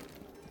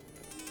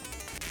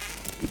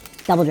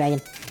 Double Dragon.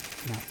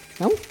 No.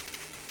 No?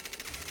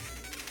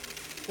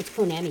 It's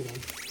Konami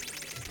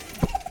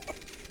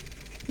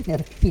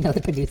then. You know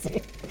the producer.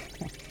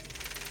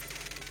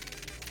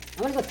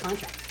 I want to go with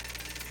Contra.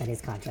 That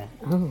is Contra.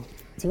 Oh.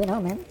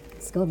 2-0, man.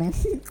 Let's go, man.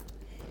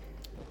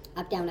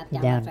 Up, down,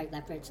 Down.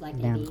 left, right,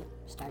 select, Down. A, B,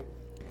 start.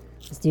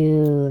 Let's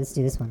do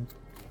this one.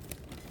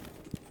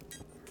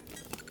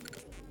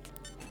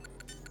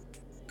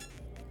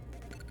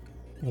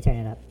 Let me turn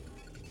it up.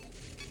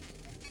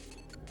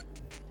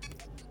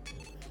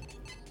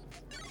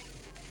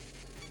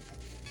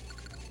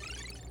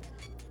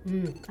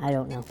 I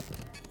don't know.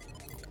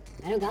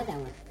 I don't got that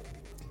one.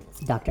 It's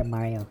Dr.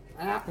 Mario.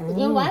 You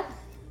know what?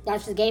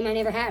 That's the game I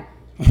never had.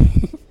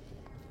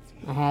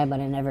 I had, but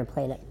I never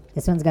played it.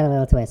 This one's got a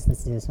little twist.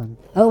 Let's do this one.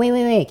 Oh, wait.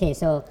 Okay,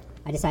 so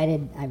I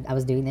decided I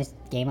was doing this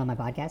game on my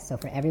podcast. So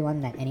for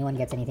anyone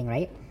gets anything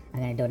right, I'm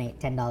going to donate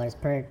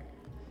 $10 per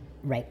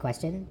right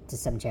question to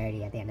some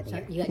charity at the end of the So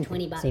year. you got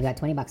 20 bucks. So you got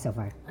 $20 so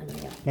far. Oh, there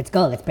you go. Let's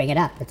go. Let's bring it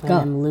up. Let's go.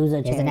 them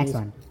loser Here's the next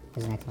charities. one.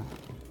 Here's the next one.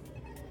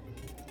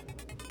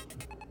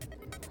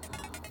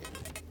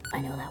 I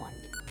know that one.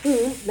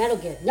 Metal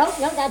Gear. Nope,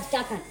 that's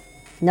Duck Hunt.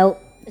 Nope,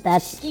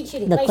 that's Skeet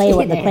shooting, the clay clay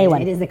one. shooting. The clay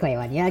one. It is the clay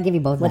one. Yeah, I'll give you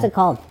both. What's that. it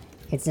called?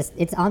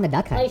 It's on the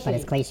Duck Hunt, Clay but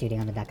it's shooting. clay shooting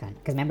on the Duck Hunt.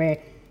 Because remember,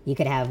 you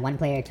could have 1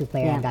 player, 2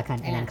 player Yeah. on Duck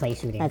Hunt, and Yeah. then clay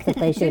shooting. That's the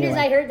clay As soon shooter as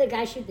I one. heard the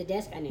guy shoot the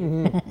disc, I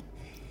knew.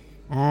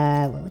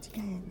 What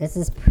you got? This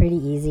is pretty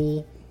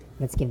easy.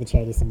 Let's give the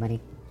charity some money.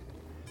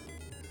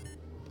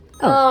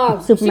 Oh,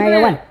 Super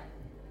Mario 1.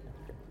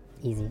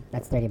 Easy.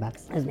 That's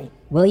 $30. That's me.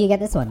 Will you get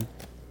this one?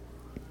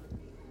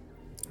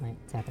 Alright,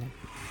 it's happening.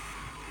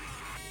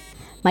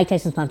 Mike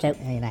Tyson's Punch Out.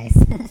 Very nice.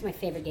 It's my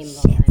favorite game of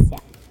all time. Yeah.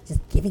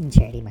 Just giving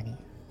charity money.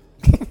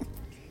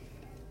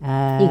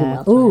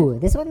 well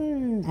This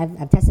one,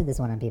 I've tested this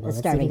one on people. The Let's see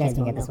if starving you guys kids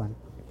can won't get this know. one.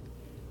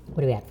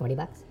 What are we at,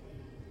 $40?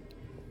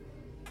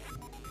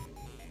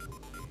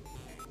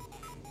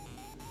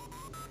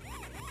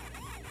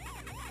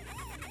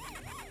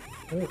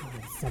 Ooh,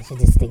 it's such a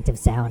distinctive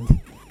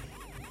sound.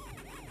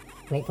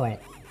 Wait for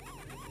it.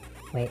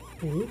 Wait.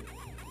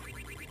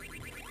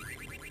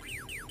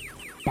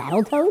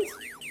 Battletoads?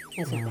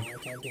 That's not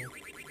Battletoads, man.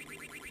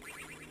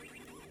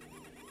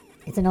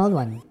 It's an old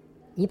one.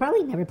 You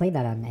probably never played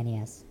that on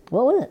NES.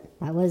 What was it?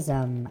 That was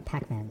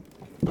Pac-Man.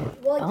 Well,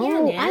 yeah,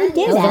 Oh, man. I did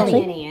That was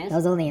actually. only NES. That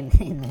was only in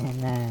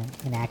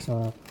the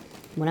actual.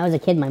 When I was a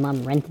kid, my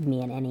mom rented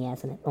me an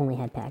NES and it only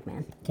had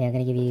Pac-Man. Okay, I'm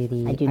gonna give you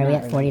the. I do Are we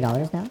not at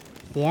 $40 now?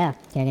 Yeah.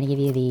 Okay, I'm gonna give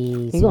you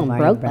the Super going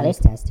Mario broke, Brothers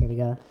buddy. test. Here we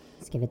go.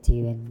 Let's give it to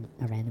you in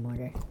a random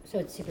order. So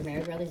it's Super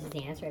Mario Brothers is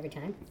the answer every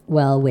time?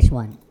 Well, which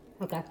one?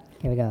 Okay.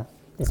 Here we go.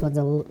 This one's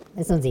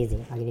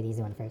easy. I'll give you the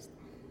easy one first.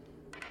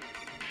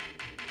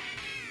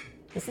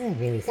 This isn't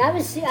really. That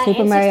was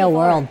Super Mario N64.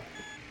 World.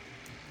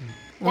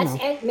 That's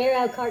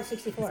Mario Kart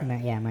 64.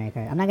 Yeah, Mario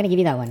Kart. I'm not gonna give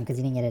you that one because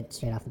you didn't get it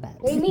straight off the bat.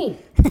 What do you mean?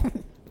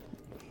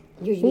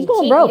 You He's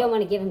going cheat. broke. You don't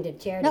want to give him to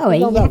charity. No,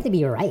 you have to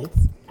be right.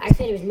 I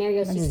said it was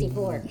Mario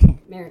 64.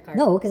 Mario Kart.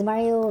 No, because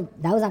Mario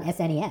that was on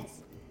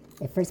SNES.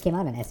 It first came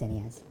out on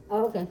SNES,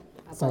 Oh, okay.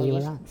 so you were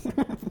Apologies.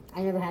 wrong.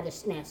 I never had a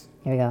SNES.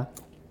 Here we go.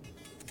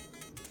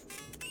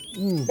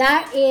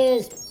 That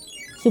is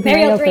Super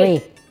Mario Mario 3.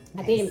 3.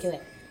 I beat him to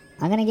it.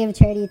 I'm gonna give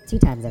charity 2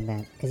 times on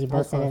that because you both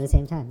That's said it at close. the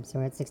same time. So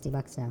we're at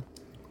 $60 now.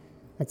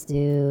 Let's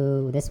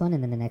do this one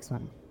and then the next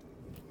one.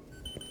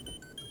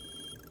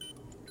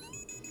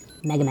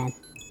 Mega Man.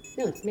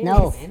 No, it's Mario,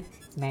 No. man.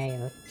 It's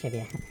Mario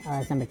trivia. Oh,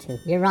 that's number 2.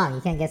 You're wrong.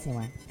 You can't guess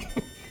anymore.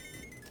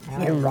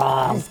 You're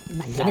wrong. I'm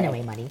not giving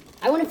away money.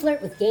 I want to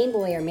flirt with Game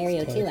Boy or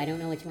Mario 2. I don't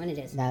know which one it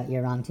is. No,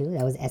 you're wrong too.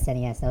 That was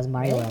SNES. That was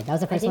Mario Really? World. That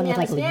was the I first one didn't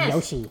with like have a SNES.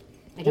 Yoshi.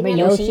 I didn't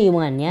Remember have Yoshi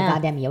one, The yeah.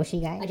 goddamn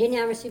Yoshi guy. I didn't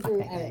have a Super,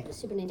 that guy.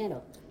 Super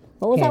Nintendo.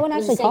 What was Here. that one It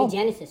was actually a Sega called?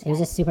 Genesis. It was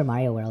guy. just Super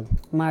Mario World.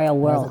 Mario It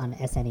was World. on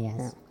SNES.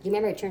 Do you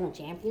remember Eternal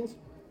Champions?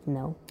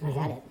 No. I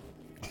had it.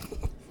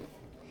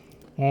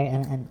 Here,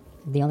 and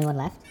the only one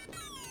left.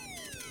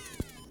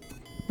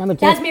 Number 2.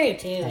 That's Mario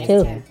 2. That's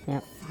 2. fair. Yeah.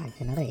 Fuck,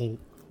 another 80,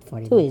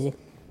 40. Too easy.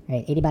 All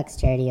right, $80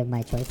 charity of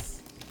my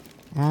choice.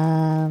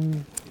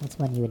 What's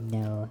one you would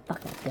know?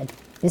 Fuck, that's good.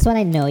 This one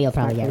I know you'll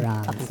probably Smart get food.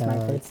 wrong, Fucking so smart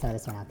food. let's throw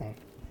this one out there.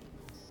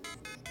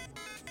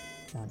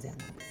 So let's see how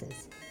long this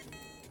is.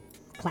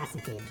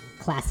 Classic game.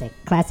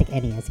 Classic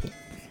NES game.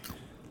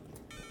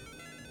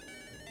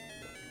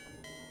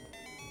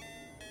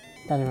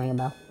 Doesn't ring a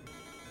bell.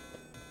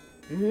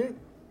 Mm-hmm.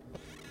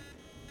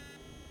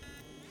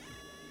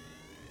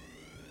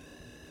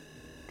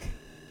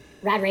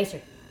 Rad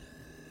Racer.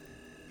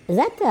 Is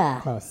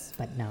that Close,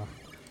 but no.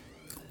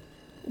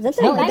 is that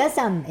No, the, it does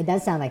sound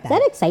like that.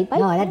 is that Excitebike?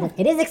 No,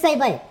 it is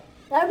Excitebike.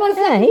 Everybody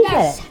Yeah, said he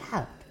yes. said it. Shut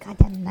up.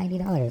 Goddamn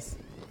 $90.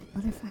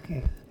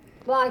 Motherfucker.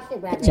 Well, I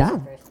said Rad Good Racer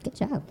job. first. Good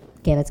job.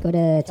 Okay, let's go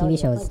to Told TV you,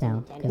 I shows played now,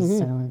 Nintendo.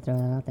 because I don't want to throw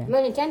that out there. My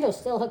Nintendo's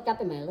still hooked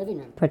up in my living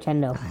room.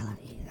 Pretendo.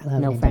 I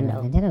love No Nintendo.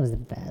 friendo. Nintendo was the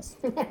best.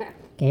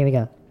 Okay, here we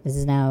go. This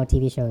is now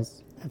TV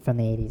shows from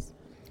the 80s.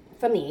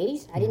 From the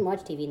 80s? I didn't watch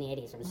TV in the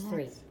 80s. I was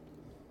 3.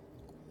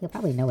 You'll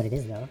probably know what it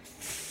is, though.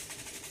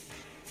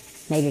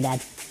 Major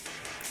Dad.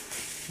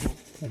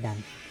 We're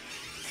done.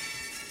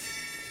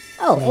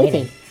 Oh, Wait.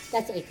 18.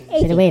 That's 18.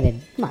 Should have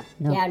waited. Come on.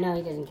 No, Yeah, no,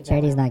 he doesn't give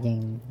charity's that. not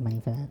getting money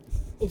for that.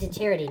 It's a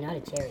charity, not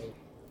a charity.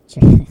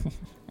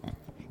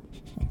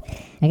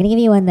 I'm gonna give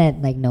you one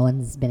that like no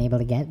one's been able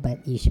to get,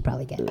 but you should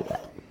probably get.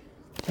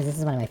 Because this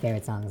is one of my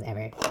favorite songs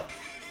ever.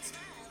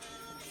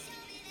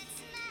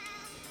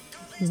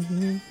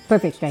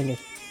 Perfect Strangers.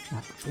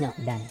 Oh, No.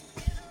 I'm done.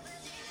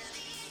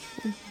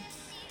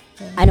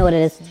 I know what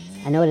it is.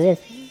 I know what it is.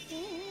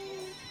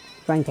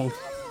 Growing Pains.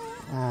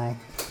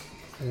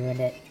 Ruined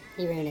it.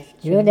 He ruined it.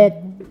 Ruined it.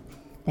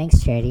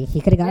 Thanks, Charity.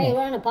 He could have got Hey, it.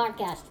 we're on a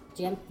podcast,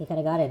 Jim. He could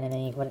have got it, and then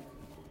he would.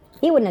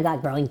 He wouldn't have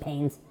got Growing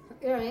Pains.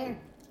 You're here.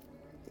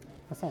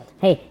 What's up?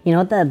 Hey, you know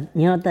what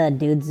the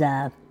dude's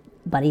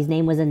Buddy's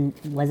name was in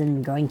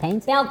Growing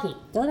Pains? Belky.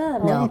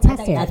 No,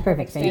 test here. that's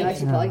perfect. Straight.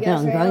 Actually, No,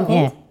 podcast right Growing now.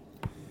 Pains.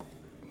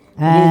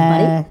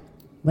 Yeah.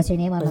 What's your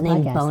name on His the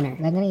name's podcast? Boner.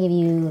 I'm gonna give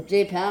you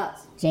J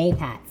Pats. J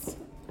Pats.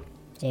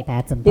 J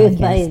Pats on Dude's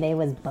buddy's podcast. name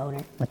was Boner.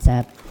 What's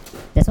up?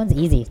 This one's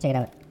easy. Check it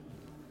out.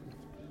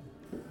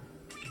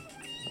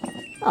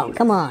 Oh,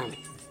 come on.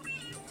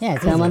 Yeah,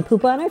 it's Come easy. on,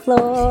 poop on our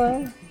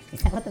floor.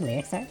 Is that what the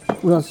lyrics are?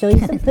 We'll show you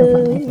some Poop on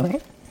my food.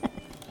 floor?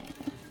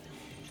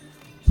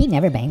 He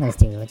never banged those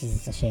two, which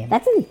is a shame.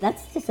 That's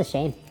just a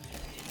shame.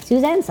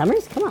 Suzanne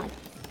Summers? Come on.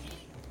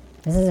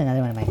 This is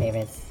another one of my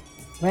favorites.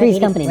 We're Three's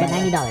at Company, We're at by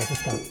the way. $90.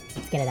 Let's go.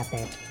 Let's get it up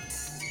there.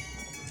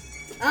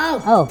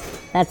 Oh. Oh,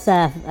 that's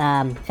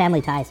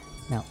Family Ties.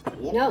 No,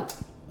 No.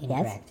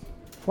 incorrect.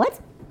 What?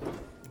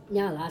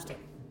 No, I lost it.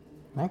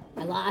 What?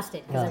 I lost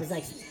it because Oh. I was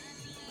like,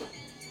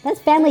 That's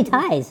Family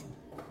Ties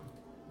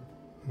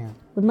No.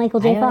 with Michael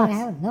I J. don't Fox.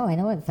 have, no, I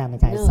know what Family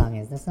Ties No. song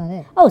is. That's not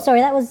it. Oh, sorry,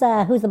 that was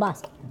Who's the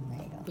Boss? There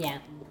you go. yeah.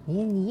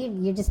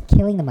 You're just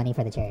killing the money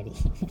for the charity.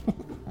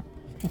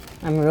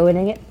 I'm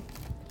ruining it.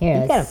 Here, You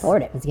let's- can't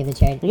afford it. Let's give the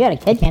charity. You got a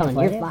kid can't coming,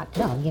 afford you're it? fucked.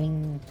 No, I'm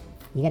giving.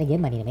 You gotta give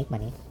money to make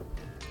money.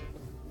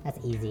 That's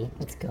easy.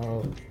 Let's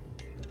go.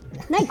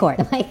 Night Court.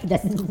 The mic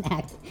doesn't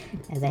act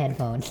as a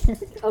headphone.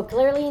 Oh,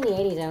 clearly in the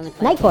 80s I only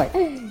played. Night Court.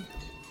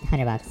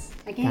 $100.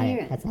 I can't Got hear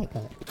it. it. That's night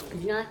coat.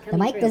 It's not The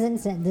coming mic through.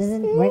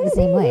 doesn't work the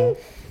same way.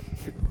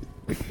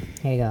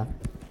 Here you go.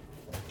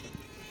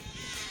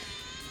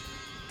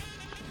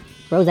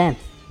 Roseanne.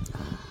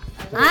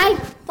 I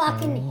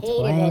fucking hate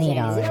it, Roseanne.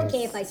 Is it $20.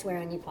 okay if I swear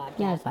on your podcast?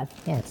 Yeah, it's fine.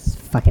 Yeah, it's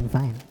fucking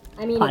fine.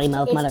 I mean, Potty it's,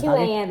 mouth it's 2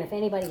 motherfucker. a.m. If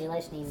anybody's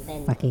listening,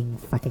 then... Fucking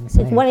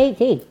swear. It's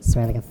 118.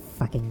 Swear like a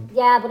fucking.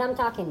 Yeah, but I'm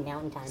talking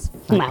mountain time.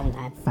 Fuck. Mountain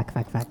time. Fuck.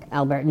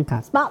 Albertan.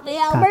 Cock. Spot the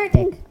Cock,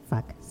 Albertan. dick.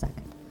 Fuck. Suck.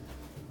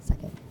 Suck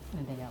it.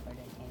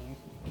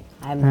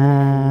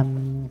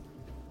 I'm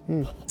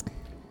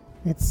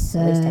Let's.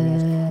 At least 10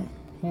 years.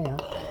 Here you go.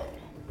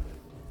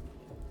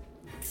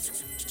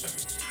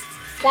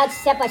 That's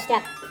step by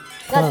step.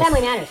 No, Close.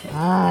 Family Matters.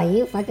 Ah,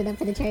 you fucked it up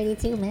for the charity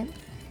too, man.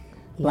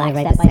 You Black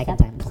gotta write Step the by second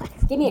Step? time.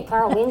 Black. Give me a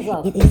Carl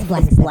Winslow. It is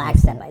black. It's black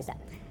step by step.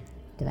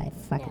 Did I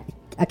fuck Yeah.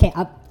 it? Okay,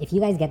 if you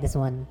guys get this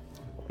one,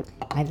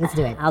 let's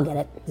do it. I'll get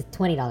it. Just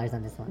 $20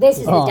 on this one. This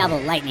is Oh. the double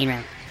lightning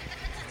round.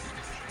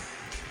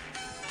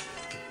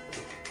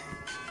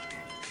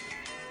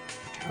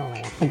 Oh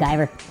my god.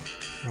 MacGyver.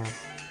 No,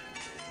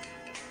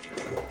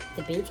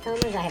 The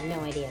Beachcombers? I have no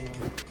idea,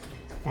 man.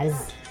 that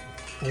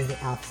is the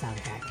Alf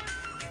soundtrack.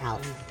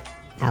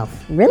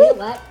 Alf. You Really? know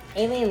what?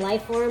 Alien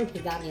Life Form, he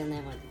got me on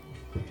that one.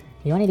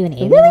 You want to do an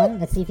alien Really? one?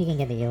 Let's see if you can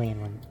get the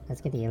alien one.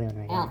 Let's get the alien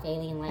right Alf, now.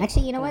 Alien Life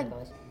Actually, you know Form. what? Come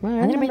on, boys. Well,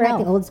 I'm gonna bring back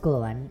remember the Alf. old school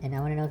one, and I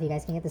want to know if you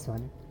guys can get this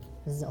one.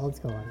 This is the old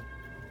school one.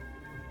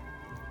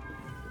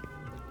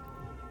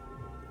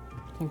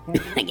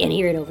 I can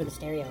hear it over the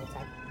stereo.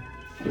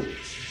 Sorry.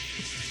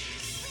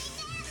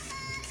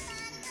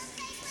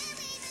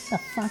 The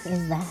fuck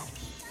is that?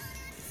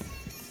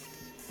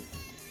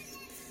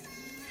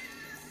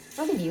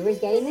 Are the viewers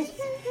getting this?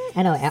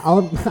 I know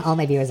all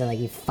my viewers are like,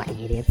 you fucking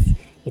idiots.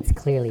 It's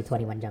clearly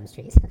 21 Jump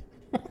Street.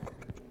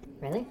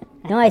 Really?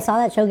 No, I saw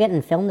that show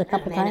getting filmed a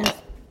couple Man, times.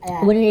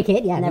 When you were a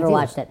kid, yeah. I me never too.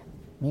 watched it.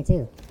 Me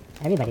too.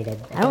 Everybody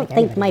did. I don't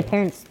think my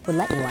parents would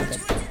let me watch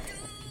it.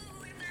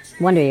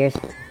 Wonder Years.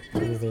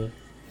 Easy.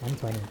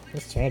 120.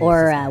 This charity.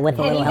 Or with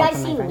a Have little you help guys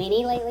from my seen friends.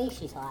 Winnie lately?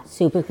 She's hot.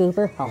 Super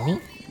Cooper. Oh,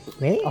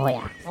 Really? oh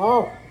yeah.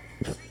 Oh,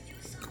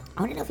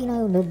 I want to know if you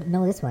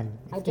know this one.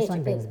 If Okay, this one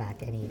so brings good.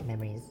 back any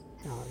memories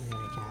at all when you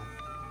were a child.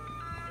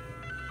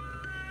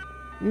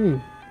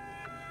 Mm.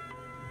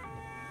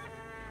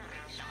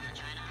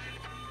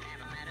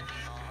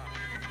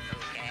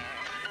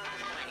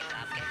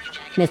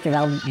 Mr.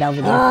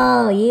 Belvedere.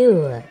 Oh,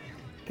 you.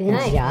 Good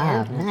Nice,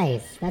 job. man.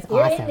 Nice. That's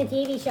you're awesome.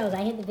 hitting the TV shows.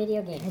 I hit the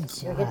video games.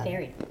 Good You're a good job.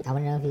 fairy. I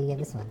want to know if you get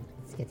this one.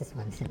 Let's get this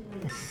one.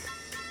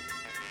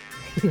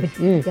 I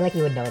feel like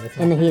you would know this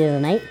In one. the Heat of the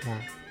Night. No.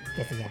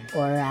 Guess again.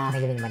 Or, I'm not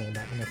giving you money,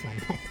 but in this one.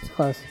 it's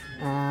close.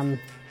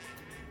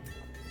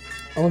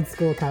 Old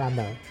school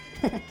Columbo.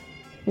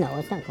 No,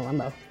 it's not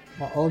Columbo.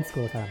 Well, old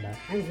school Columbo.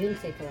 I'm going to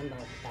say Columbo.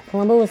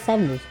 Columbo was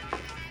 70s.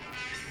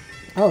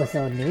 Oh,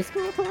 so new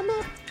school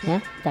Columbo?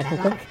 Yeah,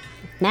 technically.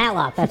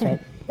 Matlock, that's right.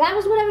 That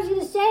was what I was going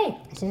to say.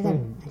 I should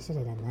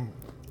have done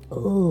that.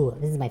 Ooh,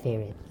 this is my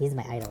favorite. He's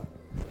my idol.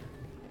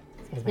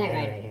 This guy's my Knight idol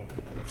Rider. right here.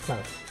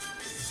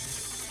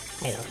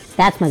 Close. Idol.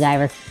 That's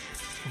MacGyver.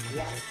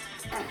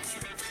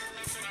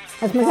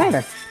 That's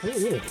MacGyver. What are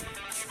you eating?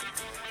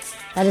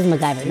 That is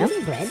MacGyver, no? Are you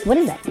eating bread? What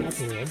is that? That's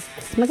weird.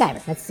 It's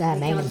MacGyver. That's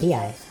Magnum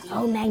PI.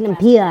 Oh, Magnum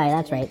PI,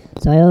 that's right.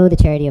 So I owe the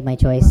charity of my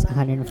choice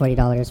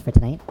 $140 for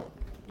tonight.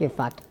 You're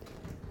fucked.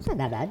 It's not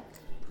that bad.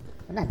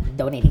 I'm not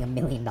donating $1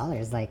 million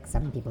like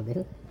some people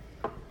do.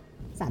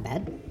 It's not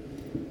bad.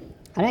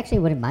 I actually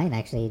wouldn't mind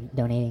actually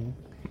donating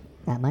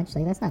that much.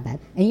 Like, that's not bad.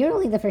 And you're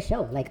only the first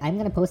show. Like, I'm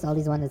gonna post all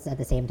these ones at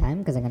the same time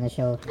because I'm gonna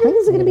show. I think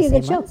this is gonna be a the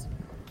good same show. ones.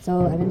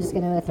 So I'm just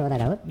gonna throw that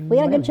out. We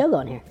got a good Whatever. show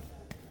going here.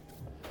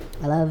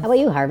 I love. How about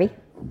you, Harvey?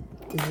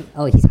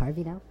 Oh, he's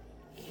Harvey now.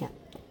 Yeah.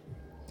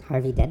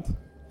 Harvey Dent.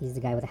 He's the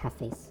guy with a half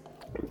face.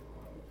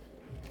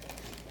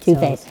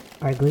 Two-Face.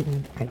 Our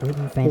gluten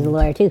He's friend. a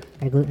lawyer too.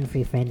 Our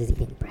gluten-free friend is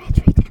eating bread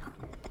right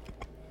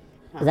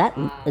now.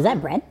 Is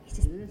that bread? He's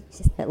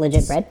just That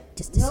legit bread?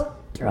 just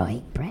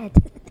destroying bread.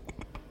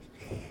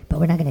 But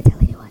we're not gonna tell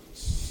anyone.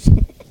 Shh.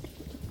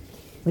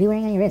 What are you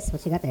wearing on your wrist?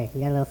 What you got there?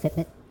 You got a little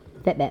Fitbit?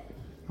 Fitbit.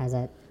 How's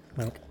that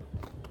work?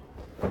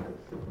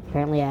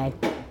 Apparently, I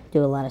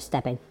do a lot of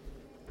stepping.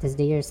 Does it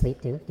do your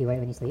sleep too? Do you wear it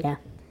when you sleep? Yeah.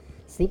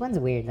 Sleep one's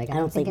weird. Like I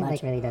don't sleep think it much.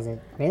 like really does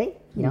it. Really?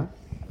 You don't?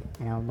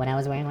 I know. When I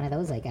was wearing one of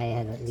those, like I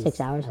had at least 6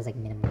 hours. I was like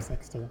minimum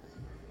 6 too.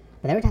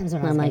 But there were times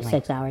when I was I'm like getting,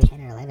 6 hours.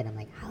 10 or 11. I'm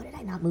like, how did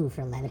I not move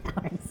for 11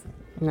 hours?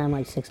 And I'm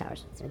like 6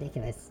 hours. It's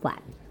ridiculous.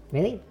 Flat.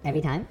 Really?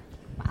 Every time?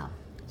 Wow.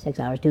 6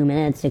 hours, 2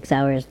 minutes, 6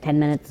 hours, 10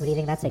 minutes. What do you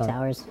think that's 6 about?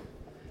 hours.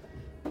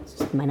 It's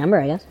just my number,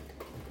 I guess.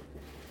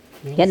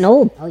 You think Getting it's-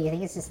 old. Oh, you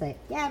think it's just like,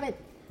 yeah, but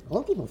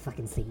old people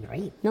fucking sleep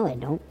great, No, they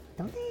don't.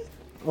 don't they?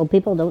 Old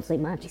people don't sleep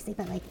much. They sleep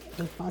at like,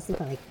 they fall asleep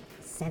at like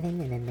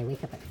 7 and then they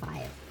wake up at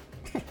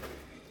 5.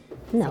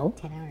 No.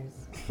 10 hours.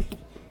 Is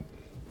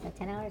that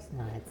 10 hours?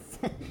 No, it's.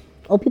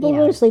 Old people 8 go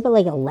to hours. sleep at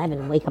like 11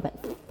 and wake up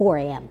at 4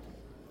 a.m.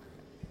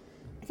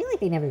 I feel like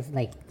they never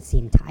like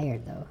seem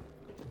tired though.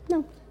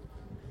 No.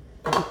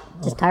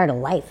 Just tired of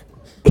life.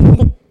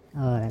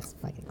 Oh, that's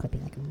fucking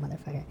clipping like a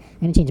motherfucker. I'm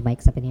gonna change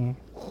mics up in here.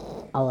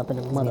 All up in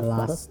a We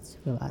motherfucker.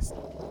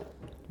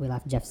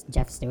 lost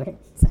Jeff Stewart.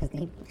 Is that his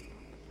name?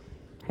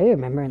 How are you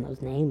remembering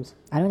those names?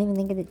 I don't even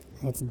think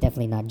it's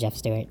definitely not Jeff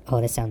Stewart.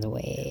 Oh, this sounds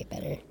way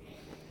better.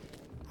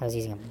 I was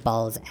using a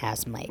balls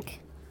ass mic.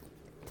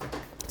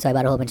 So I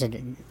bought a whole bunch of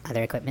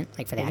other equipment,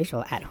 like for the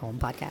actual at home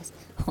podcast.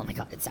 Oh my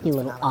god, it sounds You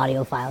little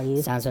phenomenal. audiophile,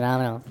 you. Sounds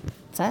phenomenal.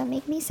 Stop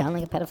making me sound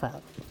like a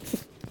pedophile.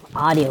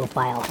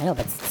 Audiophile. I know,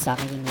 but stop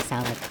making me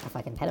sound like a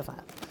fucking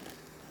pedophile.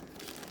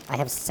 I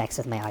have sex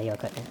with my audio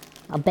equipment.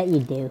 I'll bet you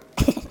do.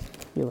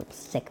 You little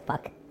sick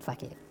fuck.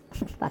 Fuck you.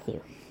 Fuck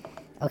you.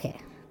 Okay.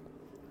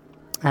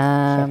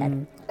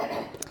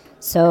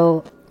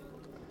 So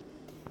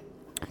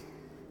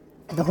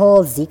the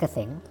whole Zika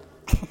thing.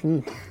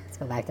 Let's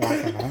go back to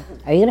that for a minute.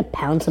 Are you gonna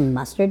pound some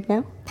mustard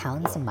now?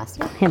 Pound some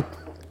mustard. Him.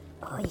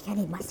 Oh, you can't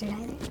eat mustard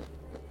either.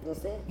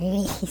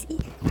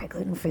 Our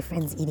gluten-free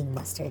friend's eating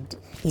mustard.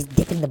 He's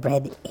dipping the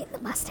bread in the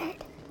mustard.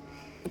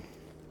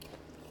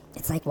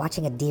 It's like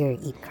watching a deer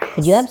eat grass.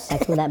 Did you have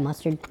sex with that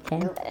mustard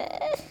can?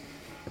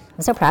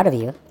 I'm so proud of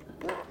you.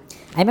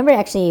 I remember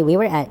actually we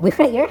were at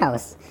your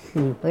house.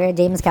 We were at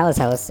James Callis'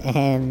 house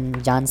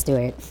and John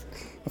Stewart.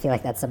 I feel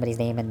like that's somebody's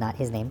name and not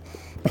his name.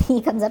 But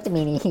he comes up to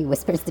me and he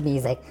whispers to me,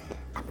 he's like,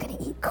 I'm gonna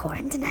eat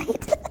corn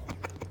tonight.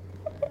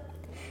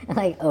 I'm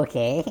like,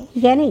 okay.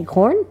 You can't eat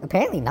corn?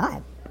 Apparently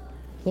not.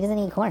 He doesn't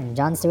eat corn.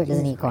 John Stewart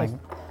doesn't eat corn.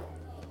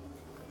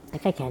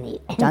 Like I can't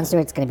eat. John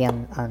Stewart's gonna be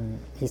on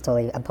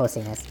I'm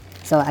posting this.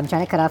 So I'm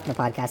trying to cut off the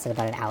podcast at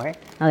about an hour.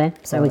 Okay.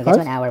 So are when we we get to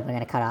close? an hour, we're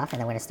gonna cut off and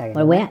then we're gonna start a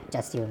What are new we one, at?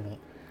 just you and me.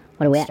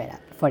 What are we at? Straight up.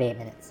 48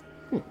 minutes.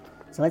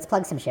 So let's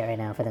plug some shit right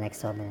now for the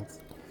next 12 minutes.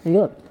 You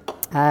do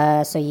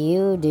it. So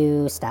you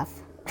do stuff.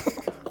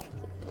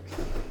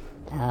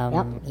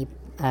 Yep. You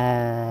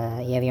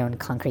have your own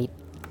concrete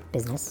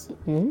business.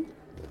 Mm-hmm.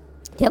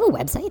 Do you have a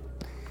website?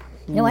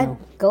 You know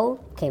what? Go.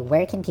 Okay,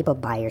 where can people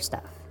buy your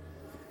stuff?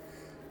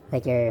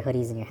 Like your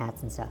hoodies and your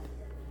hats and stuff.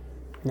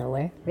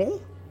 Nowhere. Really?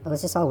 It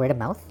was just all word of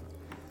mouth.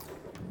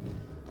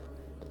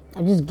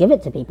 I just give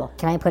it to people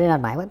Can I put it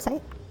on my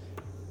website?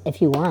 if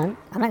you want.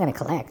 I'm not gonna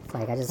collect.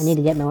 Like I just I need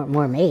to get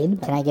more made.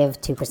 But Can I give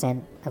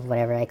 2% of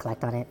whatever I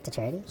collect on it to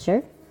charity?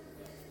 sure.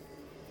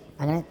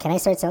 Can I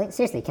start selling?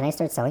 Seriously, can I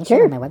start selling Sure.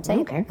 shit on my website I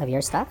don't care. of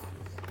your stuff?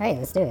 All right,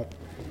 let's do it.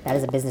 That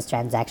is a business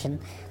transaction.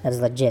 That is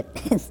legit.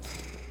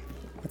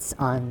 It's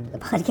on the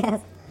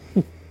podcast.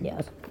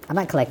 Yes. I'm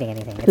not collecting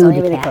anything. It's Food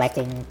only really cat.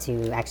 collecting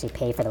to actually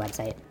pay for the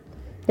website.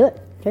 Do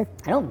it. Sure.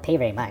 I don't pay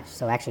very much,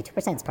 so actually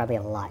 2% is probably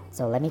a lot.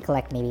 So let me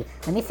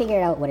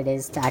figure out what it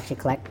is to actually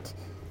collect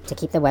to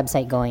keep the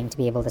website going, to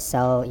be able to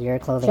sell your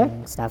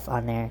clothing stuff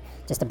on there,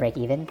 just to break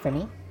even for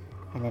me,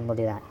 and then we'll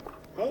do that.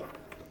 That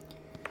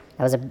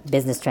was a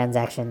business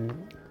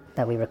transaction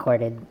that we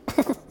recorded.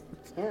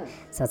 Yeah.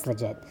 So it's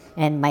legit.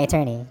 And my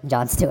attorney,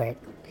 John Stewart,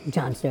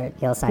 John Stewart.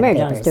 he'll sign Come the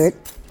here, papers. John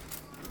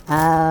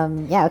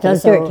Stewart. Yeah, okay, John so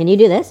Stewart, can you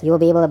do this? you will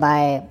be able to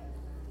buy...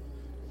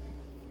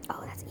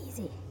 Oh, that's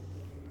easy.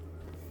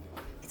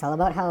 It's all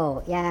about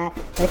how... Yeah,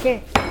 but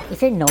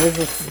if your nose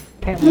is...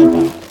 Apparently I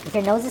can't. If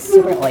your nose is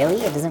super oily,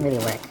 it doesn't really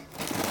work.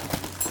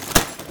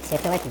 So you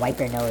have to like wipe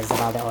your nose of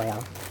all the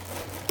oil.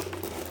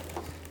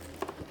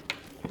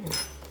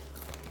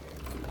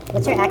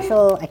 What's your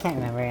actual... I can't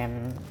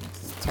remember.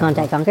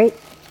 Contact Concrete.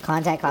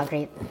 Contact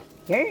Concrete.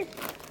 You're...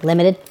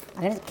 Limited.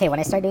 Okay, when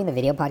I start doing the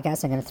video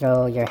podcast, I'm gonna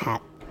throw your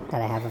hat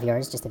that I have of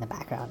yours just in the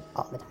background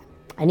all the time.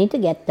 I need to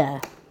get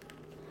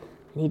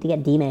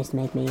D-Mace to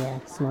make me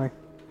some more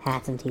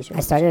hats and t-shirts.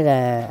 I started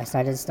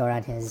a store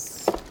on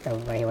his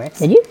where he works.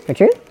 Did you? For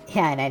true?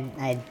 Yeah,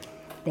 and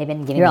they've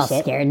been giving You're me all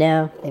shit. scared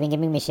now. They've been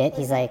giving me shit.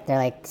 They're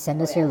like,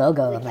 send us your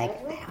logo. I'm like,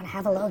 I don't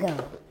have a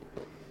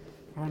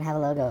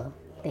logo.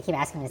 They keep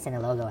asking me to send a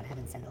logo, and I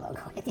haven't sent a logo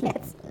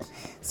yet.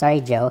 Sorry,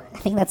 Joe. I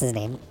think that's his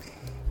name.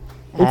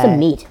 Eat some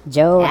meat.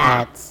 Joe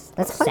Ah. at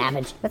Let's plug,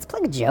 Savage. Let's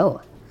plug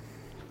Joe.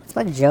 Let's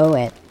plug Joe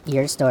at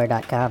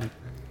yourstore.com.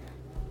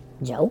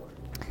 Joe?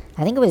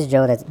 I think it was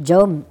Joe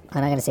Joe, I'm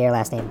not going to say her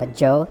last name, but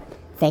Joe,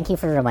 thank you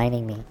for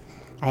reminding me.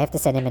 I have to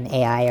send him an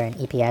AI or an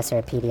EPS or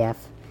a PDF.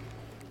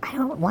 I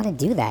don't want to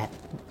do that.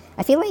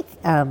 I feel like,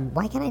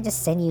 why can't I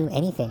just send you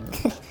anything?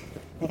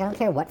 Like, I don't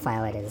care what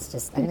file it is.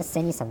 Just, I'm going to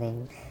send you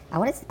something. I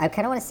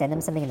kind of want to send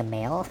them something in the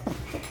mail.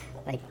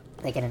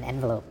 like in an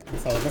envelope. And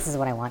say, this is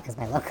what I want as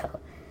my logo.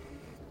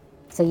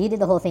 So you did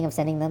the whole thing of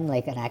sending them,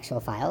 like, an actual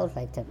file?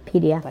 Like, to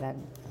PDF. put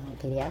on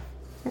PDF?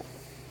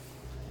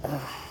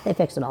 They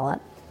fixed it all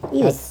up. That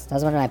Easy.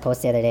 was one of my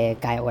posts the other day. A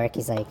guy at work,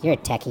 he's like, "You're a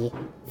techie,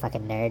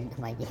 fucking nerd."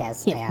 I'm like,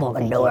 "Yes, I am."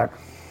 Welcome thank to you." work.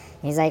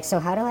 He's like, "So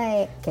how do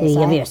I?" Did he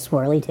give you a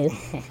swirly too?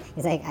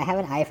 He's like, "I have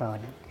an iPhone."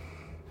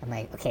 I'm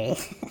like, "Okay."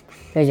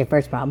 There's your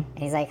first problem.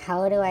 And he's like,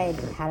 how do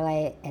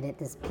I edit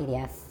this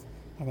PDF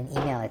and then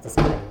email it to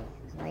somebody?"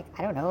 I'm like,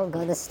 "I don't know.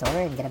 Go to the store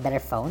and get a better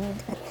phone."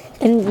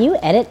 Can you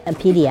edit a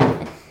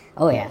PDF?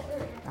 Oh yeah,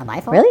 on my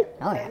phone. Really?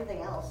 Oh yeah.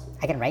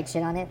 I can write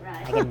shit on it.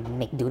 I can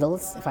make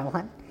doodles if I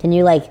want. Can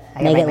you like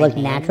I make gotta it write look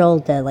my name. natural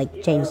to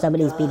like change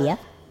somebody's PDF?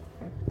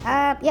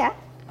 Yeah.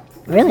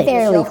 Really?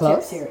 Fairly Self-check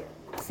close. Siri.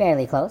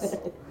 Fairly close.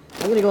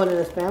 I'm gonna go into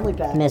this family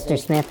pack. Mr.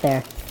 Smith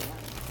there.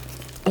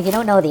 If you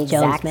don't know the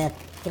Joan exact, Smith.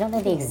 if you don't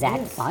know the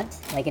exact font,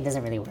 like it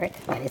doesn't really work,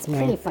 but it's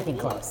pretty fucking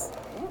close.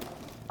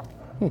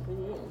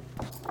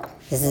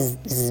 This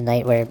is a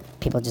night where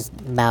people just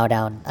mow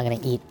down. I'm gonna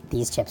eat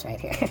these chips right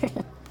here.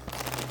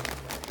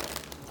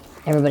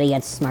 Everybody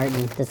gets smart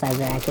and decides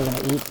they're actually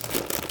gonna eat.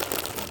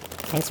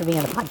 Thanks for being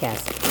on the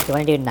podcast. Do you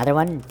want to do another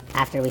one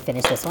after we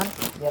finish this one?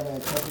 You have a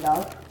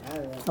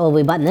 $20? Oh, if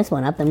we button this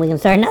one up, then we can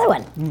start another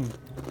one.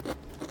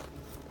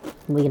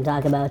 We can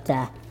talk about.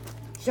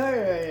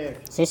 Sure.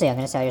 Seriously, I'm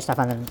gonna sell your stuff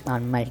on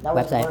my That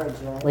was website.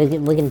 words,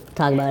 right? We can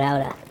talk about how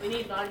to We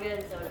need vodka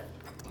and soda.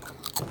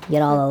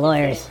 get all the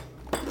lawyers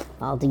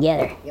all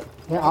together.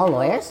 You're all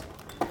lawyers?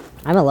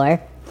 I'm a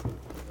lawyer.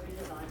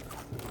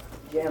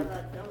 Jim.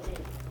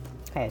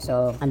 Okay,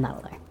 so I'm not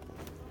a lawyer.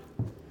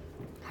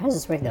 how does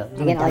this work though? Do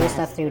you get all your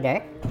stuff through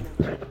Derek?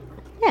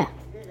 Yeah,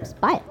 just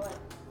buy it.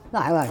 No,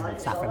 I want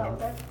stuff from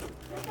him.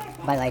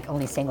 But like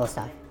only single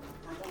stuff.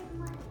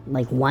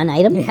 Like one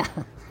item. Yeah.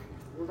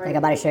 Like I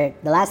bought a shirt.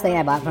 The last thing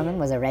I bought from him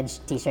was a red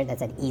t-shirt that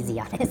said "Easy"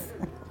 on it.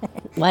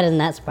 Why doesn't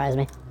that surprise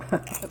me?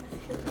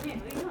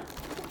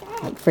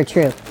 Like for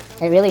true.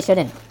 It really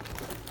shouldn't.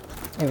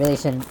 It really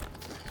shouldn't.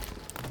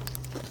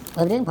 I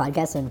love doing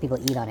podcasts when people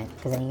eat on it,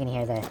 because then you can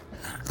hear the.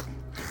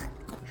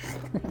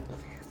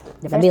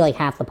 That'd be like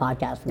half the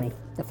podcast for me.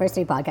 The first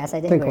 3 podcasts I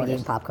did, Three we were quarters.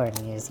 eating popcorn,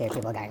 and you just hear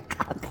people going.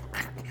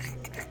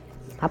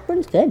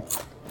 Popcorn's good.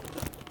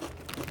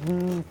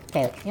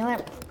 Okay, you know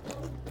what?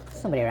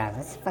 Somebody around.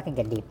 Let's fucking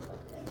get deep.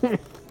 Do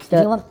If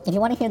it. you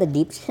want to hear the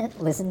deep shit,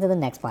 listen to the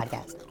next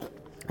podcast.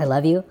 I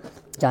love you.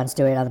 John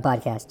Stewart on the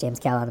podcast. James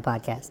Cal on the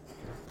podcast.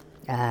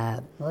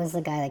 What was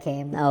the guy that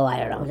came? Oh, I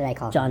don't know. What did I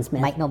call him? John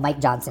Smith. Mike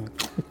Johnson.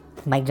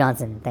 Mike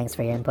Johnson, thanks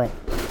for your input.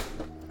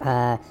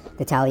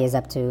 The tally is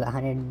up to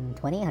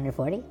 120,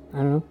 140? I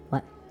don't know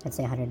what. Let's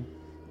say 100.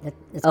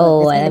 Oh,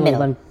 let's I meet in the think it was middle.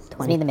 120.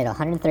 Let's meet in the middle.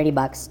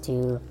 $130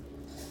 to.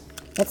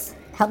 Let's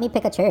help me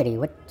pick a charity.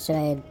 What should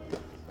I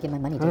give my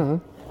money to?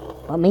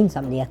 What means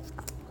something to you?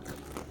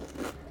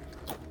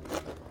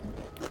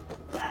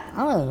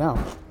 I don't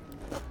know.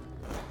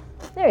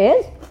 There he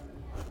is.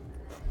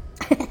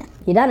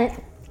 You done it.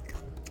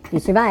 You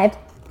survived.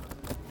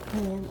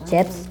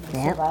 Chips.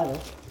 Yeah. Survivor.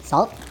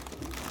 Salt?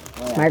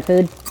 Smart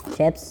food.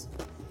 Chips.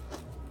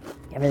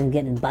 Everything's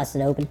getting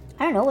busted open.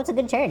 I don't know. What's a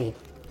good charity?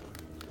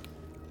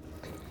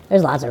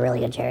 There's lots of really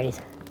good charities.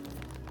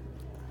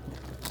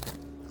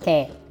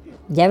 Okay.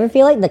 Do you ever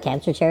feel like the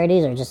cancer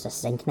charities are just a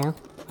sink now?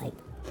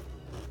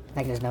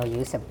 Like there's no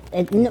use of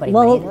It, putting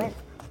well, money into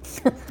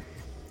it?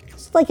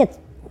 it's like it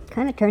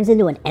kind of turns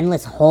into an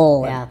endless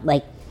hole. Yeah.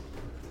 Like,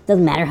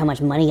 doesn't matter how much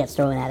money gets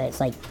thrown at it.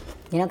 It's like,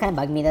 You know what kind of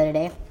bugged me the other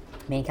day?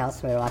 Me and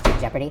Kels were watching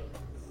Jeopardy.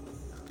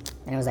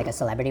 And it was like a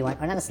celebrity one.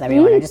 Or not a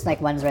celebrity one, or just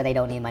like ones where they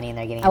don't need money and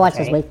they're giving it I to watched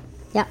this charity. week.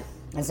 Yeah.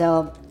 And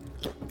so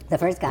the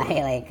first guy,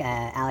 like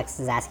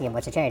Alex is asking him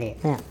what's a charity.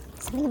 Yeah.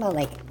 Something about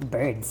like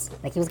birds.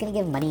 Like he was gonna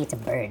give money to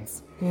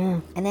birds.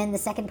 Yeah. And then the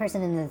second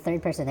person and the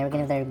third person, they were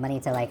gonna give their money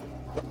to like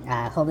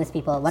homeless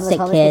people. One was Sick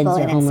homeless kids people or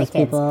and then homeless sick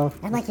kids. people.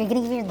 And I'm like, you're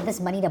gonna give this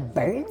money to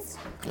birds?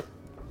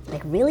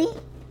 Like really?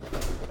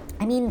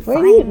 I mean, Where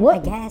fine, are you- what- I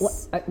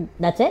guess.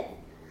 That's it?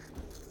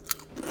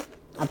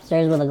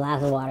 Upstairs with a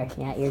glass of water.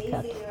 Yeah, you're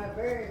cooked.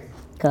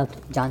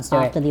 Cooked. John Off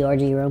Stewart. to the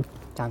orgy room.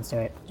 John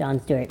Stewart. John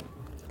Stewart.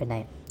 Good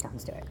night, John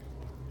Stewart.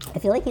 I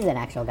feel like he's an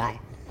actual guy.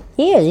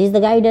 He is. He's the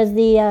guy who does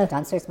the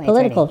John Stewart's my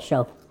political attorney.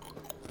 show.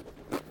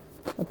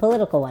 The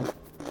political one.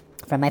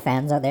 For my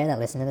fans out there that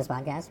listen to this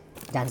podcast,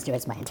 John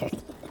Stewart's my attorney.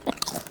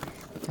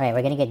 All right,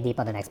 we're gonna get deep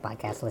on the next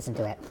podcast. Listen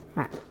to it.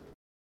 All right.